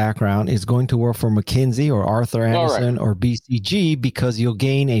good background is going to work for McKinsey or Arthur Andersen or BCG, because you'll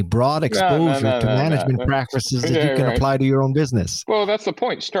gain a broad exposure to management practices that you can apply to your own business. Well, that's the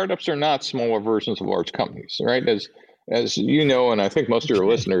point. Startups are not smaller versions of large companies, right? As you know, and I think most of your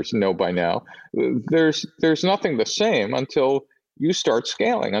listeners know by now, there's nothing the same until you start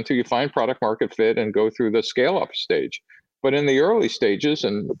scaling, until you find product market fit and go through the scale up stage. But in the early stages,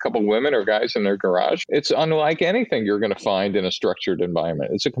 and a couple of women or guys in their garage, it's unlike anything you're going to find in a structured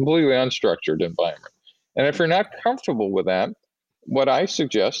environment. It's a completely unstructured environment. And if you're not comfortable with that, what I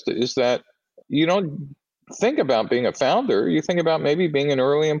suggest is that you don't think about being a founder. You think about maybe being an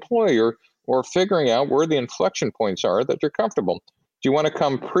early employee or figuring out where the inflection points are that you're comfortable. Do you want to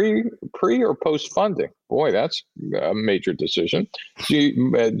come pre or post funding? Boy, that's a major decision. Do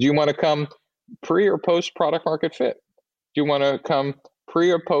you want to come pre or post product market fit? Do you want to come pre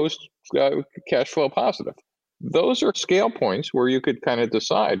or post cash flow positive? Those are scale points where you could kind of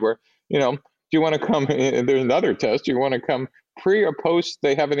decide where, do you want to come, there's another test, do you want to come pre or post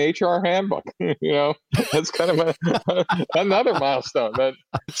they have an HR handbook? That's kind of another milestone that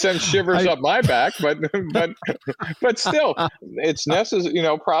sends shivers up my back, but still, it's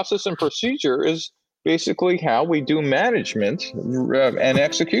necessary. Process and procedure is basically how we do management and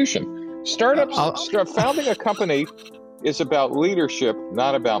execution. Startups, founding a company is about leadership,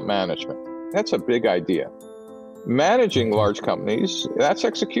 not about management. That's a big idea. Managing large companies, that's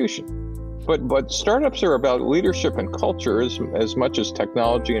execution. But startups are about leadership and culture as much as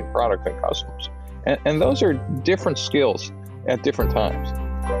technology and product and customers. And those are different skills at different times.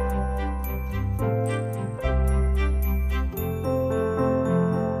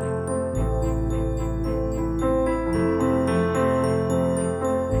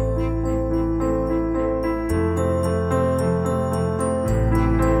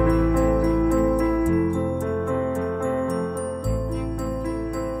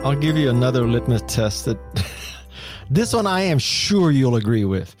 I'll give you another litmus test that this one I am sure you'll agree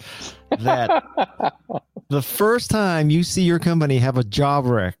with, that the first time you see your company have a job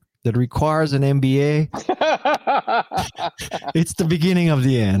rec that requires an MBA, it's the beginning of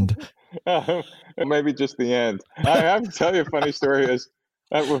the end. Maybe just the end. I have to tell you a funny story.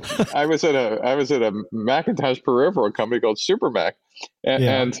 I was at a Macintosh peripheral company called SuperMac,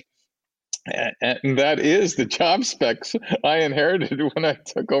 and that is the job specs I inherited when I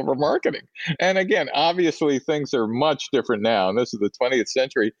took over marketing. And again, obviously things are much different now, and this is the 20th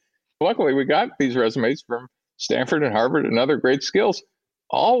century. Luckily, we got these resumes from Stanford and Harvard and other great skills,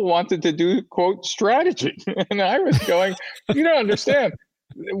 all wanted to do, quote, strategy. And I was going, you don't understand.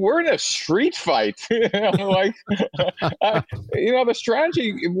 We're in a street fight. The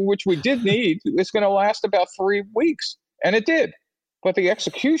strategy, which we did need, is going to last about 3 weeks. And it did. But the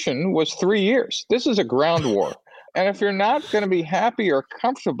execution was 3 years. This is a ground war. And if you're not going to be happy or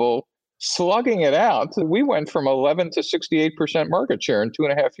comfortable slugging it out. We went from 11 to 68% market share in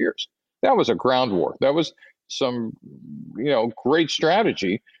 2.5 years. That was a ground war. That was some, great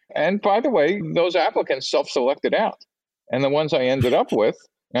strategy. And by the way, those applicants self-selected out. And the ones I ended up with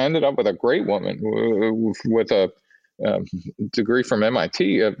a great woman with a degree from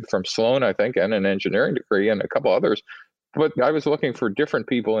MIT, from Sloan, I think, and an engineering degree and a couple others. But I was looking for different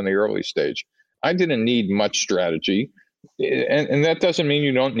people in the early stage. I didn't need much strategy. And that doesn't mean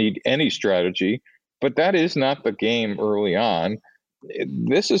you don't need any strategy, but that is not the game early on.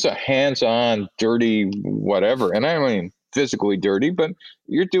 This is a hands-on, dirty whatever. And I don't mean physically dirty, but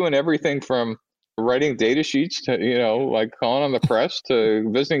you're doing everything from writing data sheets to, like calling on the press, to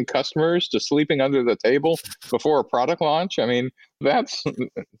visiting customers, to sleeping under the table before a product launch. I mean, that's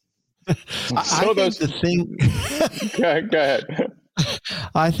so those the thing. Go ahead.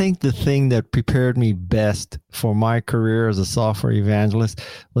 I think the thing that prepared me best for my career as a software evangelist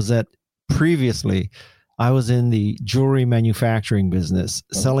was that previously I was in the jewelry manufacturing business,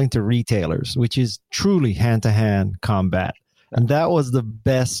 selling to retailers, which is truly hand-to-hand combat. And that was the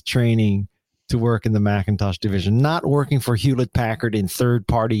best training to work in the Macintosh division, not working for Hewlett-Packard in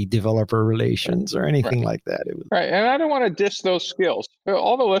third-party developer relations or anything like that. It was right. And I don't want to diss those skills.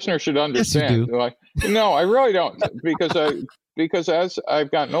 All the listeners should understand. Yes, you do. Like, no, I really don't, because as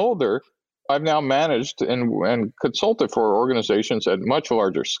I've gotten older, I've now managed and consulted for organizations at much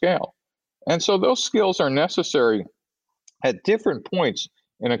larger scale. And so those skills are necessary at different points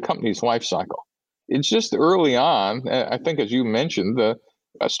in a company's life cycle. It's just early on, I think, as you mentioned,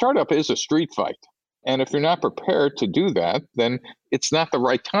 a startup is a street fight. And if you're not prepared to do that, then it's not the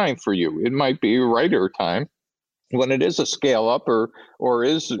right time for you. It might be a righter time when it is a scale up or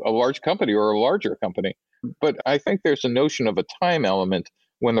is a large company or a larger company. But I think there's a notion of a time element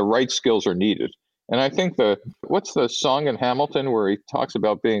when the right skills are needed. And I think what's the song in Hamilton where he talks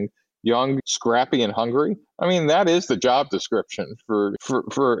about being young, scrappy, and hungry? I mean, that is the job description for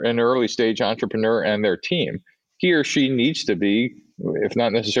an early stage entrepreneur and their team. He or she needs to be, if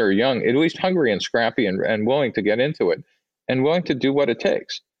not necessarily young, at least hungry and scrappy and willing to get into it and willing to do what it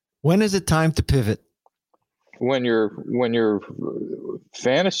takes. When is it time to pivot? When your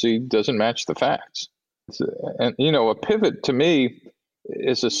fantasy doesn't match the facts. And, a pivot to me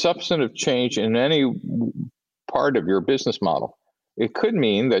is a substantive change in any part of your business model. It could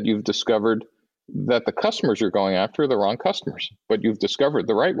mean that you've discovered that the customers you're going after are the wrong customers, but you've discovered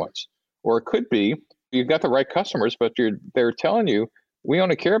the right ones. Or it could be you've got the right customers, but they're telling you, we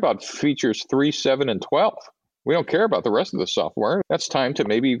only care about features 3, 7, and 12. We don't care about the rest of the software. That's time to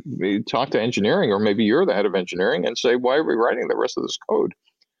maybe talk to engineering, or maybe you're the head of engineering and say, why are we writing the rest of this code?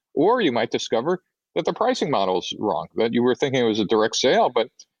 Or you might discover that the pricing model is wrong, that you were thinking it was a direct sale, but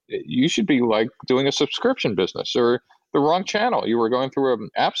you should be like doing a subscription business, or the wrong channel. You were going through an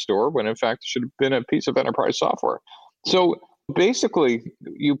app store when in fact it should have been a piece of enterprise software. So basically,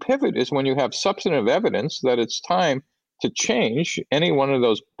 you pivot is when you have substantive evidence that it's time to change any one of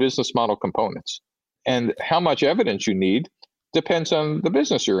those business model components. And how much evidence you need depends on the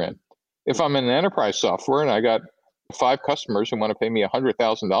business you're in. If I'm in enterprise software and I got 5 customers who want to pay me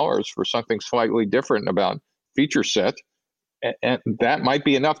 $100,000 for something slightly different about feature set, and that might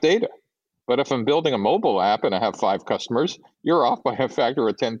be enough data. But if I'm building a mobile app and I have 5 customers, you're off by a factor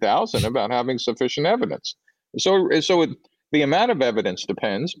of 10,000 about having sufficient evidence. So the amount of evidence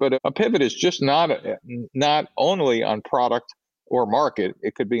depends, but a pivot is just not only on product or market.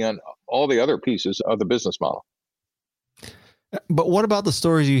 It could be on all the other pieces of the business model. But what about the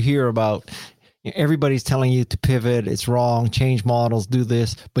stories you hear about everybody's telling you to pivot, it's wrong, change models, do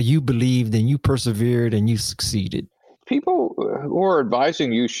this, but you believed and you persevered and you succeeded? People who are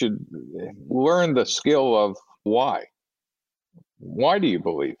advising you should learn the skill of why. Why do you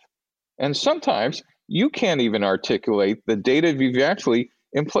believe? And sometimes you can't even articulate the data you've actually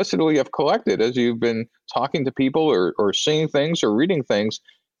implicitly have collected as you've been talking to people or seeing things or reading things,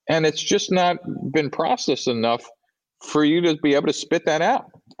 and it's just not been processed enough for you to be able to spit that out.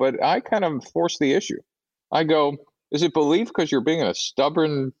 But I kind of force the issue. I go, is it belief because you're being a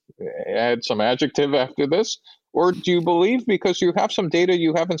stubborn, add some adjective after this? Or do you believe because you have some data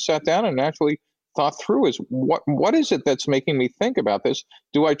you haven't sat down and actually thought through? Is what is it that's making me think about this?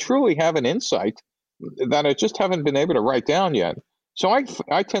 Do I truly have an insight that I just haven't been able to write down yet? So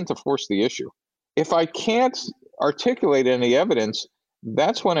I tend to force the issue. If I can't articulate any evidence,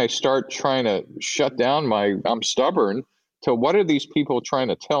 that's when I start trying to shut down I'm stubborn to what are these people trying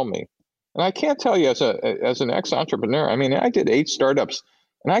to tell me? And I can't tell you as an ex-entrepreneur, I mean, I did 8 startups,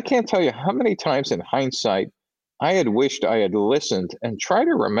 and I can't tell you how many times in hindsight I had wished I had listened and try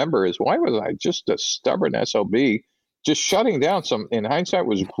to remember why was I just a stubborn SOB just shutting down in hindsight,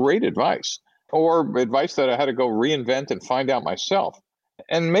 was great advice, or advice that I had to go reinvent and find out myself.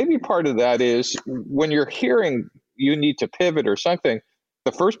 And maybe part of that is when you're hearing you need to pivot or something,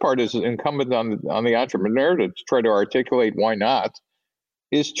 the first part is incumbent on the entrepreneur to try to articulate why not,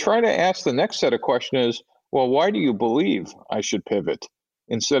 is try to ask the next set of questions, well, why do you believe I should pivot?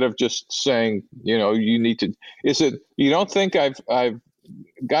 Instead of just saying, you need to, is it, you don't think I've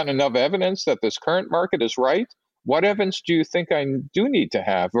gotten enough evidence that this current market is right? What evidence do you think I do need to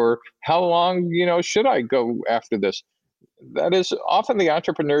have? Or how long, should I go after this? That is, often the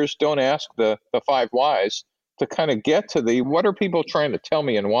entrepreneurs don't ask the 5 whys to kind of get to the, what are people trying to tell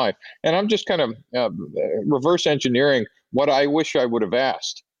me and why? And I'm just kind of reverse engineering what I wish I would have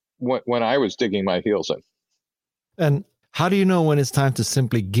asked when I was digging my heels in. And how do you know when it's time to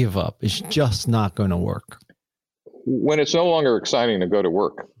simply give up? It's just not going to work. When it's no longer exciting to go to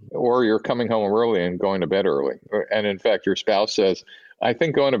work, or you're coming home early and going to bed early. And in fact, your spouse says, I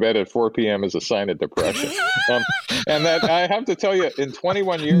think going to bed at 4 p.m. is a sign of depression. And that, I have to tell you, in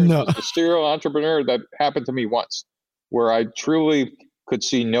 21 years as a serial entrepreneur, that happened to me once, where I truly could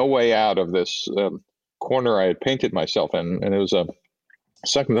see no way out of this corner I had painted myself in. And it was a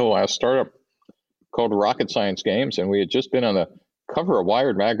second to last startup called Rocket Science Games. And we had just been on the cover of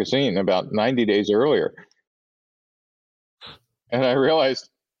Wired magazine about 90 days earlier. And I realized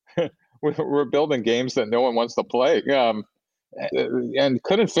we're building games that no one wants to play. And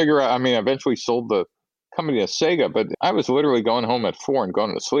couldn't figure out, I mean, I eventually sold the company to Sega, but I was literally going home at 4 and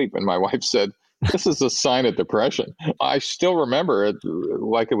going to sleep. And my wife said, this is a sign of depression. I still remember it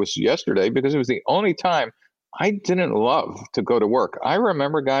like it was yesterday, because it was the only time I didn't love to go to work. I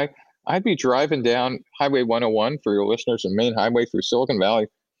remember, Guy, I'd be driving down Highway 101, for your listeners, a main highway through Silicon Valley,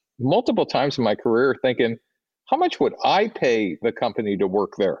 multiple times in my career thinking, how much would I pay the company to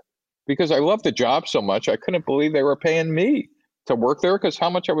work there? Because I loved the job so much, I couldn't believe they were paying me to work there, because how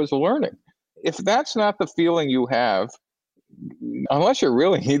much I was learning. If that's not the feeling you have, unless you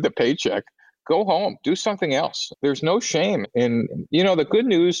really need the paycheck, go home, do something else. There's no shame in, the good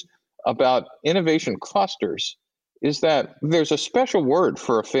news about innovation clusters is that there's a special word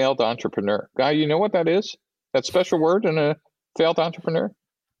for a failed entrepreneur. Guy, you know what that is? That special word in a failed entrepreneur?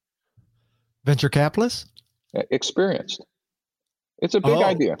 Venture capitalist? Experienced. It's a big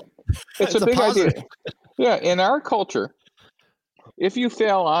idea. It's a big idea. Yeah, in our culture, if you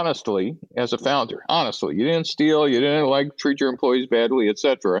fail honestly as a founder, honestly, you didn't steal, you didn't treat your employees badly,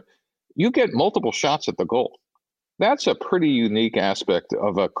 etc., you get multiple shots at the goal. That's a pretty unique aspect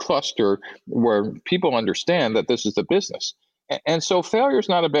of a cluster where people understand that this is a business. And so failure is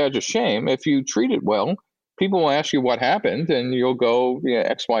not a badge of shame. If you treat it well, people will ask you what happened, and you'll go,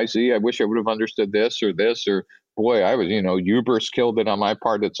 X, Y, Z. I wish I would have understood this, or boy, I was, hubris killed it on my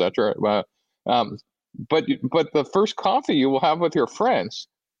part, etc. But the first coffee you will have with your friends,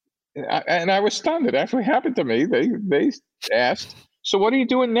 and I was stunned. It actually happened to me. They asked, so what are you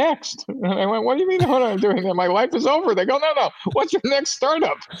doing next? And I went, what do you mean what I'm doing? My life is over. They go, no. What's your next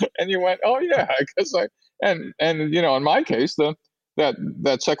startup? And you went, oh yeah, I guess and in my case,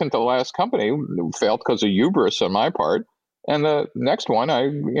 that second to last company failed because of hubris on my part. And the next one I,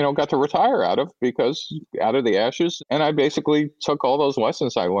 got to retire out of the ashes. And I basically took all those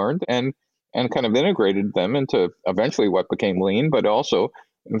lessons I learned and kind of integrated them into eventually what became Lean, but also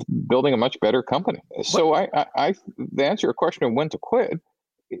building a much better company. So I the answer to your question of when to quit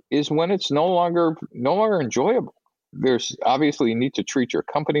is when it's no longer enjoyable. There's obviously, you need to treat your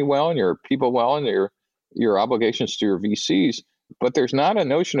company well and your people well and your obligations to your VCs, but there's not a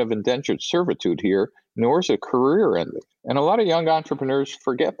notion of indentured servitude here, nor is it career ending. And a lot of young entrepreneurs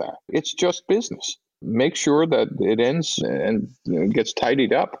forget that. It's just business. Make sure that it ends and gets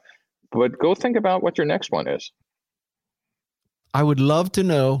tidied up, but go think about what your next one is. I would love to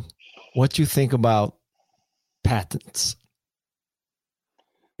know what you think about patents.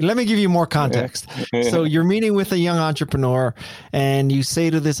 Let me give you more context. Yeah. So you're meeting with a young entrepreneur and you say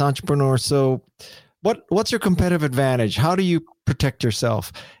to this entrepreneur, so what's your competitive advantage? How do you protect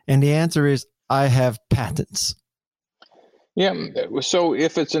yourself? And the answer is, I have patents. Yeah. So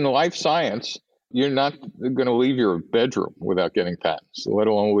if it's in life science, you're not going to leave your bedroom without getting patents, let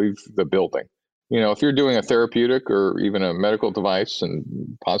alone leave the building. If you're doing a therapeutic or even a medical device and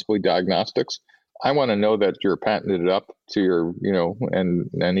possibly diagnostics, I want to know that you're patented up to your,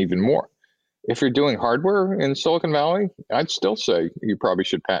 and even more. If you're doing hardware in Silicon Valley, I'd still say you probably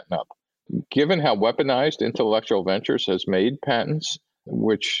should patent up. Given how weaponized Intellectual Ventures has made patents,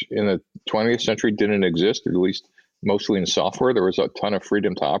 which in the 20th century didn't exist, at least mostly in software, there was a ton of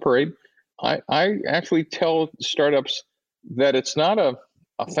freedom to operate. I actually tell startups that it's not a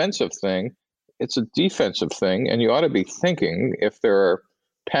offensive thing. it's a defensive thing, and you ought to be thinking if there are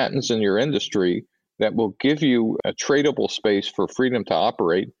patents in your industry that will give you a tradable space for freedom to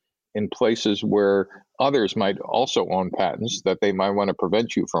operate in places where others might also own patents that they might want to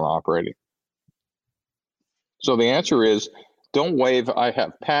prevent you from operating. So the answer is, don't wave "I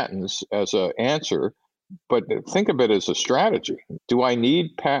have patents" as an answer, but think of it as a strategy. Do I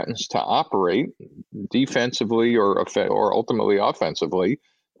need patents to operate defensively or ultimately offensively?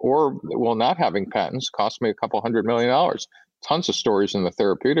 Or will not having patents cost me a couple $100 million? Tons of stories in the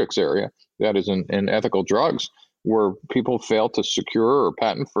therapeutics area, that is in ethical drugs, where people failed to secure or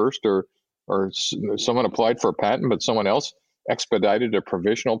patent first, or someone applied for a patent, but someone else expedited a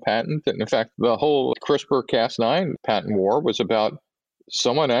provisional patent. And in fact, the whole CRISPR-Cas9 patent war was about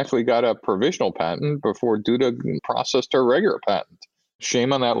someone actually got a provisional patent before Duda processed a regular patent.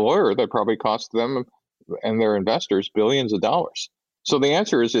 Shame on that lawyer. That probably cost them and their investors billions of dollars. So the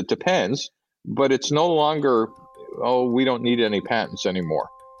answer is it depends, but it's no longer, we don't need any patents anymore.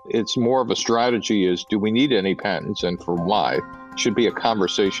 It's more of a strategy is, do we need any patents and for why? Should be a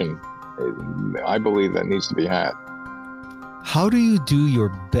conversation, I believe, that needs to be had. How do you do your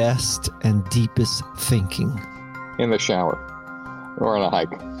best and deepest thinking? In the shower or on a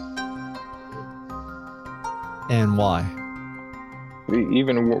hike. And why?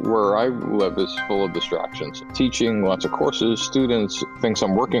 Even where I live is full of distractions. Teaching, lots of courses, students, things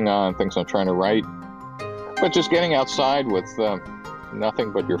I'm working on, things I'm trying to write. But just getting outside with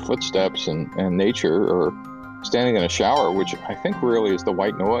nothing but your footsteps and nature, or standing in a shower, which I think really is the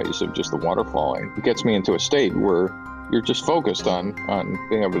white noise of just the water falling. It gets me into a state where you're just focused on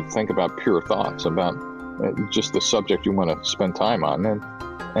being able to think about pure thoughts, about just the subject you want to spend time on.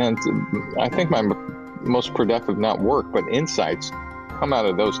 And I think my most productive, not work, but insights come out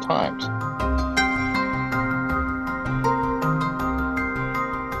of those times.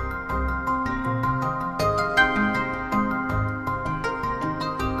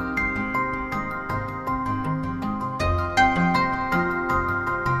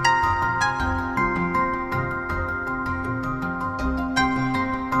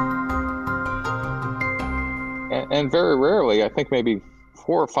 And very rarely, I think maybe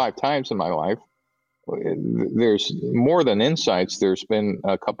 4 or 5 times in my life, there's more than insights. There's been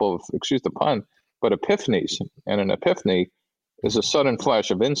a couple of, excuse the pun, but epiphanies. And an epiphany is a sudden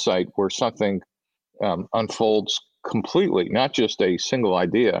flash of insight where something unfolds completely, not just a single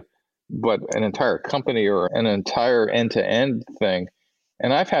idea, but an entire company or an entire end-to-end thing.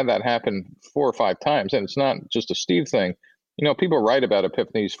 And I've had that happen 4 or 5 times. And it's not just a Steve thing. You know, people write about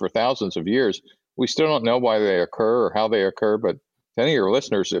epiphanies for thousands of years. We still don't know why they occur or how they occur, but to any of your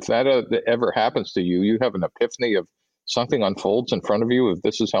listeners, if that ever happens to you, you have an epiphany of something unfolds in front of you, if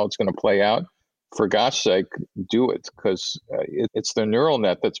this is how it's going to play out, for God's sake, do it, because it's the neural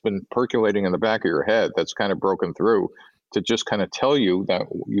net that's been percolating in the back of your head that's kind of broken through to just kind of tell you that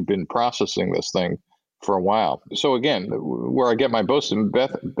you've been processing this thing for a while. So again, where I get my best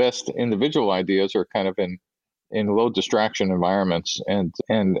individual ideas are kind of in low distraction environments. And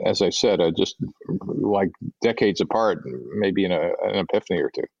as I said, just like decades apart, maybe in an epiphany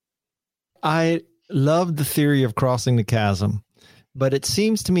or two. I love the theory of crossing the chasm, but it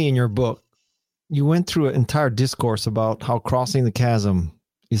seems to me in your book, you went through an entire discourse about how crossing the chasm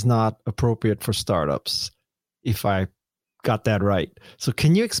is not appropriate for startups, if I got that right. So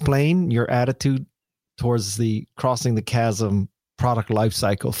can you explain your attitude towards the crossing the chasm product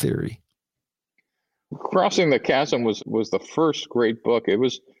lifecycle theory? Crossing the Chasm was the first great book. It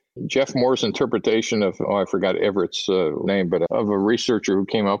was Jeff Moore's interpretation of, I forgot Everett's name, but of a researcher who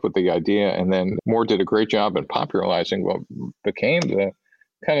came up with the idea. And then Moore did a great job in popularizing what became the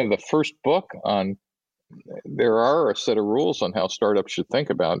kind of the first book on, there are a set of rules on how startups should think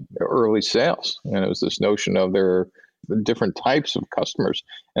about early sales. And it was this notion of there are different types of customers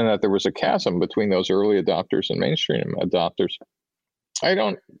and that there was a chasm between those early adopters and mainstream adopters. I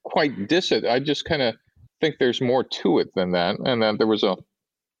don't quite diss it. I just kind of think there's more to it than that. And that there was a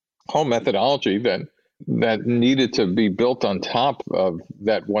whole methodology that needed to be built on top of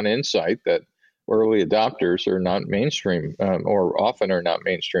that one insight that early adopters are not mainstream or often are not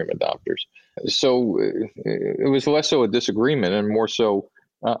mainstream adopters. So it was less so a disagreement and more so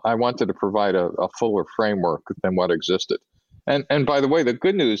I wanted to provide a fuller framework than what existed. And by the way, the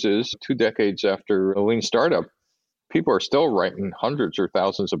good news is 2 decades after a lean startup, people are still writing hundreds or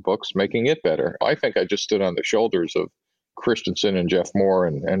thousands of books, making it better. I think I just stood on the shoulders of Christensen and Jeff Moore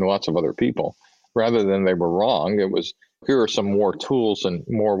and lots of other people. Rather than they were wrong, it was, here are some more tools and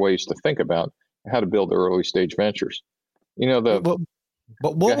more ways to think about how to build early stage ventures. You know, but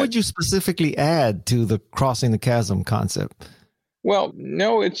what would you specifically add to the crossing the chasm concept? Well,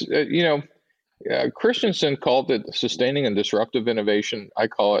 no, it's, Christensen called it sustaining and disruptive innovation. I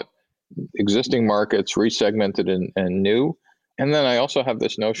call it existing markets, resegmented and new. And then I also have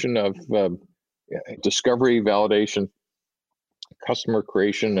this notion of discovery, validation, customer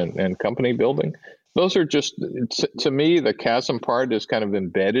creation, and company building. Those are just, to me, the chasm part is kind of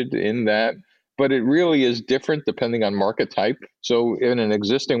embedded in that, but it really is different depending on market type. So in an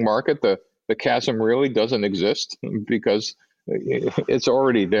existing market, the chasm really doesn't exist because it's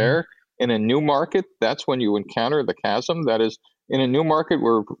already there. In a new market, that's when you encounter the chasm. That is, in a new market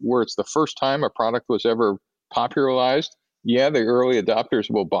where it's the first time a product was ever popularized, yeah, the early adopters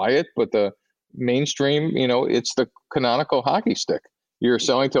will buy it, but the mainstream, it's the canonical hockey stick. You're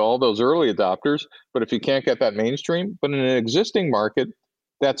selling to all those early adopters, but if you can't get that mainstream, but in an existing market,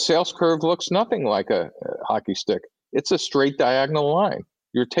 that sales curve looks nothing like a hockey stick. It's a straight diagonal line.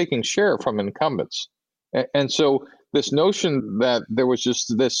 You're taking share from incumbents. And so this notion that there was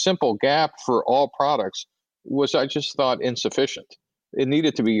just this simple gap for all products was, I just thought, insufficient. It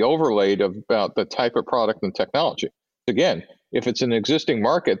needed to be overlaid about the type of product and technology. Again, if it's an existing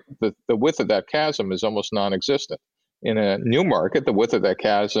market, the width of that chasm is almost non-existent. In a new market, the width of that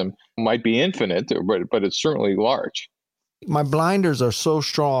chasm might be infinite, but it's certainly large. My blinders are so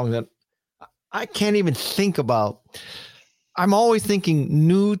strong that I can't even think about. I'm always thinking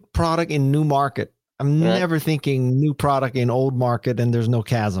new product in new market. I'm never thinking new product in old market and there's no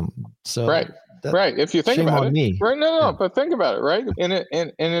chasm. So right. If you think about it, me. Right? No, but think about it, right? In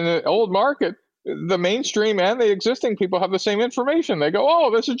an old market, the mainstream and the existing people have the same information. They go,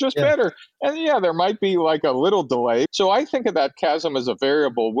 oh, this is just better. And yeah, there might be like a little delay. So I think of that chasm as a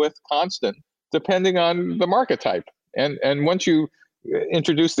variable with constant, depending on the market type. And once you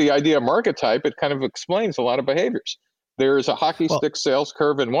introduce the idea of market type, it kind of explains a lot of behaviors. There's a hockey stick sales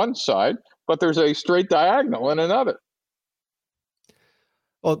curve in one side, but there's a straight diagonal in another.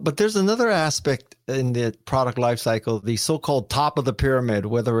 Well, but there's another aspect in the product life cycle, the so-called top of the pyramid,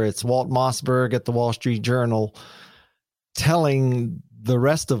 whether it's Walt Mossberg at the Wall Street Journal telling the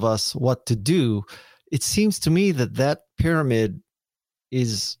rest of us what to do. It seems to me that pyramid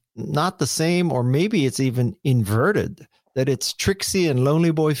is not the same, or maybe it's even inverted, that it's Trixie and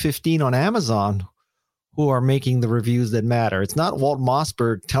Lonely Boy 15 on Amazon who are making the reviews that matter. It's not Walt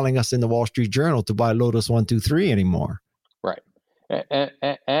Mossberg telling us in the Wall Street Journal to buy Lotus 123 anymore. Right.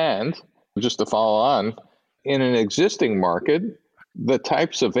 And just to follow on, in an existing market, the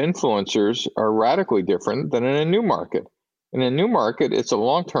types of influencers are radically different than in a new market. In a new market, it's a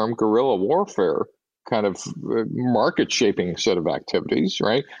long-term guerrilla warfare kind of market shaping set of activities,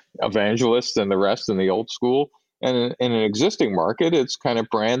 right? Evangelists and the rest in the old school. And in an existing market, it's kind of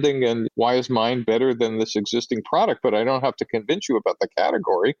branding and why is mine better than this existing product? But I don't have to convince you about the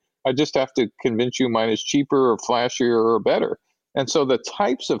category. I just have to convince you mine is cheaper or flashier or better. And so the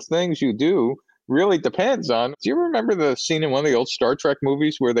types of things you do really depends on. Do you remember the scene in one of the old Star Trek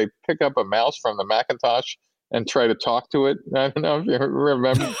movies where they pick up a mouse from the Macintosh and try to talk to it? I don't know if you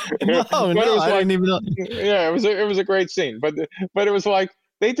remember. No, I didn't even know. Yeah, it was a great scene, but it was like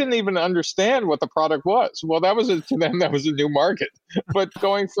they didn't even understand what the product was. Well, to them that was a new market. But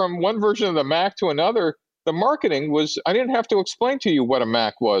going from one version of the Mac to another, the marketing was, I didn't have to explain to you what a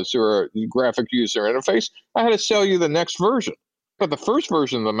Mac was or a graphic user interface. I had to sell you the next version. But the first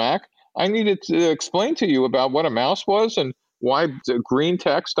version of the Mac, I needed to explain to you about what a mouse was and why green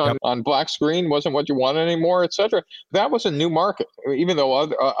text on black screen wasn't what you wanted anymore, et cetera. That was a new market, even though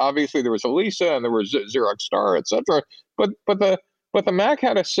obviously there was Elisa and there was Xerox Star, et cetera. But the Mac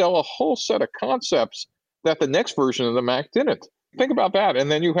had to sell a whole set of concepts that the next version of the Mac didn't. Think about that.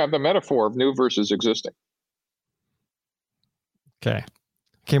 And then you have the metaphor of new versus existing.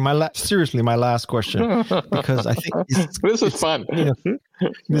 Okay, my last question, because I think this is fun. I'm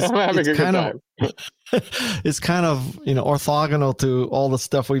having a good time. It's kind of orthogonal to all the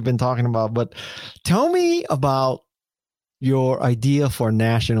stuff we've been talking about. But tell me about your idea for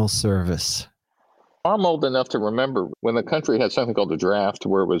national service. I'm old enough to remember when the country had something called the draft,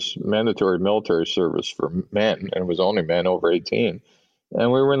 where it was mandatory military service for men, and it was only men over 18.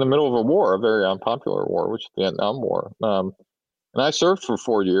 And we were in the middle of a war, a very unpopular war, which is the Vietnam War. And I served for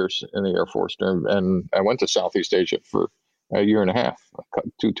 4 years in the Air Force, and I went to Southeast Asia for a year and a half,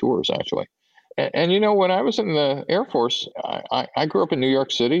 2 tours actually. And when I was in the Air Force, I grew up in New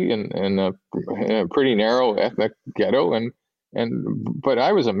York City in a pretty narrow ethnic ghetto, but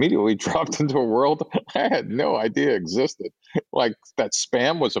I was immediately dropped into a world I had no idea existed. Like that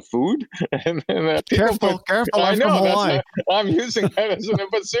Spam was a food, and that careful. I know I'm using that as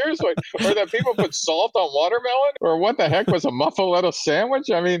but seriously, or that people put salt on watermelon, or what the heck was a muffaletta sandwich?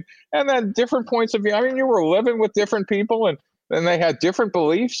 I mean, and then different points of view. I mean, you were living with different people, and And they had different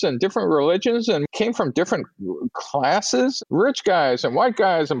beliefs and different religions and came from different classes, rich guys and white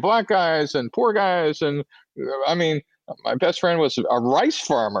guys and black guys and poor guys. And I mean, my best friend was a rice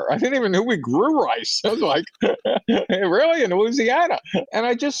farmer. I didn't even know we grew rice. I was like, really, in Louisiana? And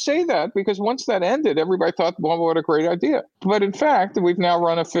I just say that because once that ended, everybody thought, well, what a great idea. But in fact, we've now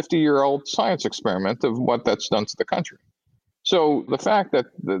run a 50-year-old science experiment of what that's done to the country. So the fact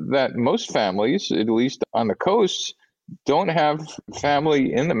that most families, at least on the coasts, don't have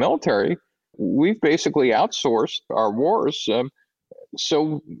family in the military, we've basically outsourced our wars.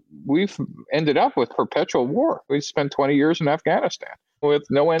 So we've ended up with perpetual war. We spent 20 years in Afghanistan with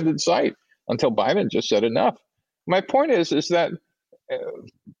no end in sight until Biden just said enough. My point is that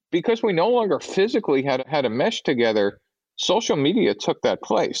because we no longer physically had to mesh together, social media took that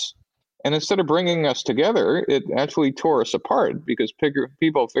place. And instead of bringing us together, it actually tore us apart because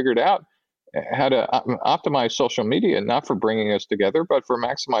people figured out how to optimize social media, not for bringing us together, but for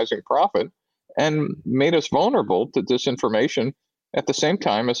maximizing profit, and made us vulnerable to disinformation at the same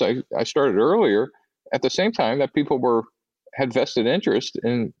time, as I started earlier, at the same time that people had vested interest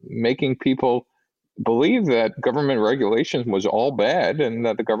in making people believe that government regulation was all bad and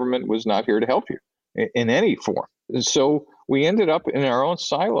that the government was not here to help you in any form. And so we ended up in our own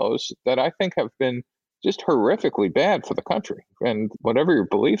silos that I think have been just horrifically bad for the country. And whatever your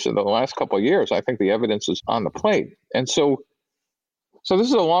beliefs in the last couple of years, I think the evidence is on the plate. And so this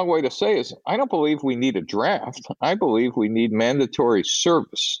is a long way to say is I don't believe we need a draft. I believe we need mandatory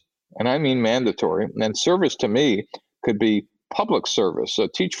service. And I mean mandatory. And service to me could be public service, so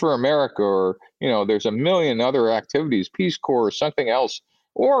Teach for America, or, there's a million other activities, Peace Corps or something else.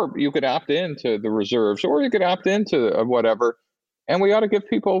 Or you could opt into the reserves, or you could opt into whatever. And we ought to give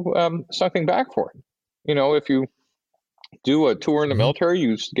people something back for it. If you do a tour in the military,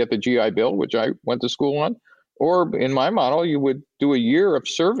 you get the GI Bill, which I went to school on. Or in my model, you would do a year of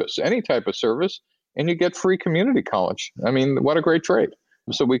service, any type of service, and you get free community college. I mean, what a great trade.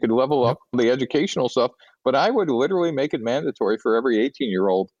 So we could level up the educational stuff. But I would literally make it mandatory for every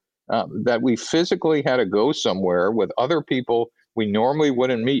 18-year-old that we physically had to go somewhere with other people we normally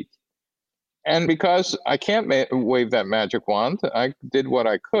wouldn't meet. And because I can't wave that magic wand, I did what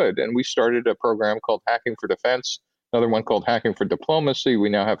I could. And we started a program called Hacking for Defense, another one called Hacking for Diplomacy. We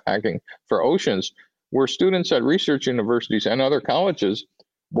now have Hacking for Oceans, where students at research universities and other colleges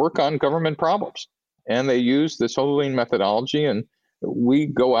work on government problems. And they use this whole lean methodology. And we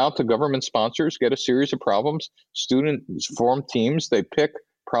go out to government sponsors, get a series of problems. Students form teams. They pick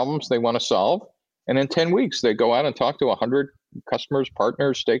problems they want to solve. And in 10 weeks, they go out and talk to 100 customers,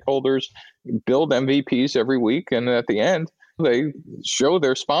 partners, stakeholders, build MVPs every week. And at the end, they show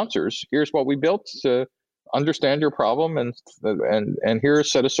their sponsors, here's what we built to understand your problem. And here are a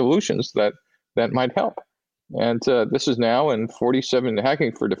set of solutions that might help. And this is now in 47,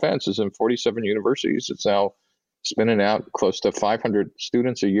 Hacking for Defense is in 47 universities. It's now spinning out close to 500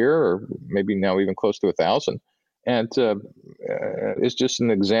 students a year, or maybe now even close to 1,000. And it's just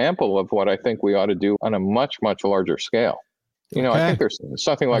an example of what I think we ought to do on a much, much larger scale. I think there's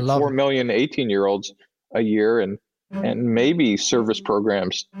something like 4 million 18-year-olds a year, and maybe service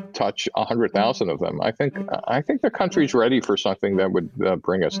programs touch 100,000 of them. I think the country's ready for something that would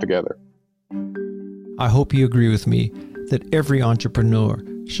bring us together. I hope you agree with me that every entrepreneur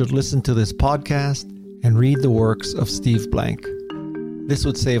should listen to this podcast and read the works of Steve Blank. This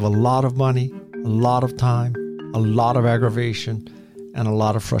would save a lot of money, a lot of time, a lot of aggravation, and a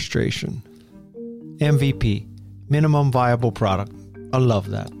lot of frustration. MVP, minimum viable product. I love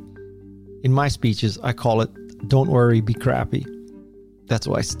that. In my speeches, I call it, don't worry, be crappy. That's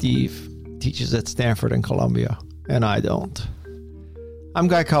why Steve teaches at Stanford and Columbia, and I don't. I'm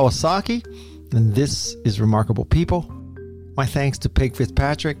Guy Kawasaki, and this is Remarkable People. My thanks to Peg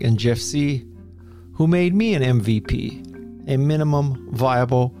Fitzpatrick and Jeff C., who made me an MVP, a minimum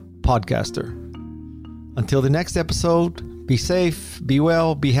viable podcaster. Until the next episode, be safe, be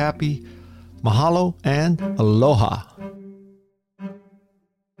well, be happy. Mahalo and aloha.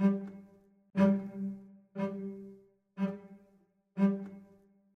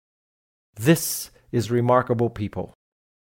 This is Remarkable People.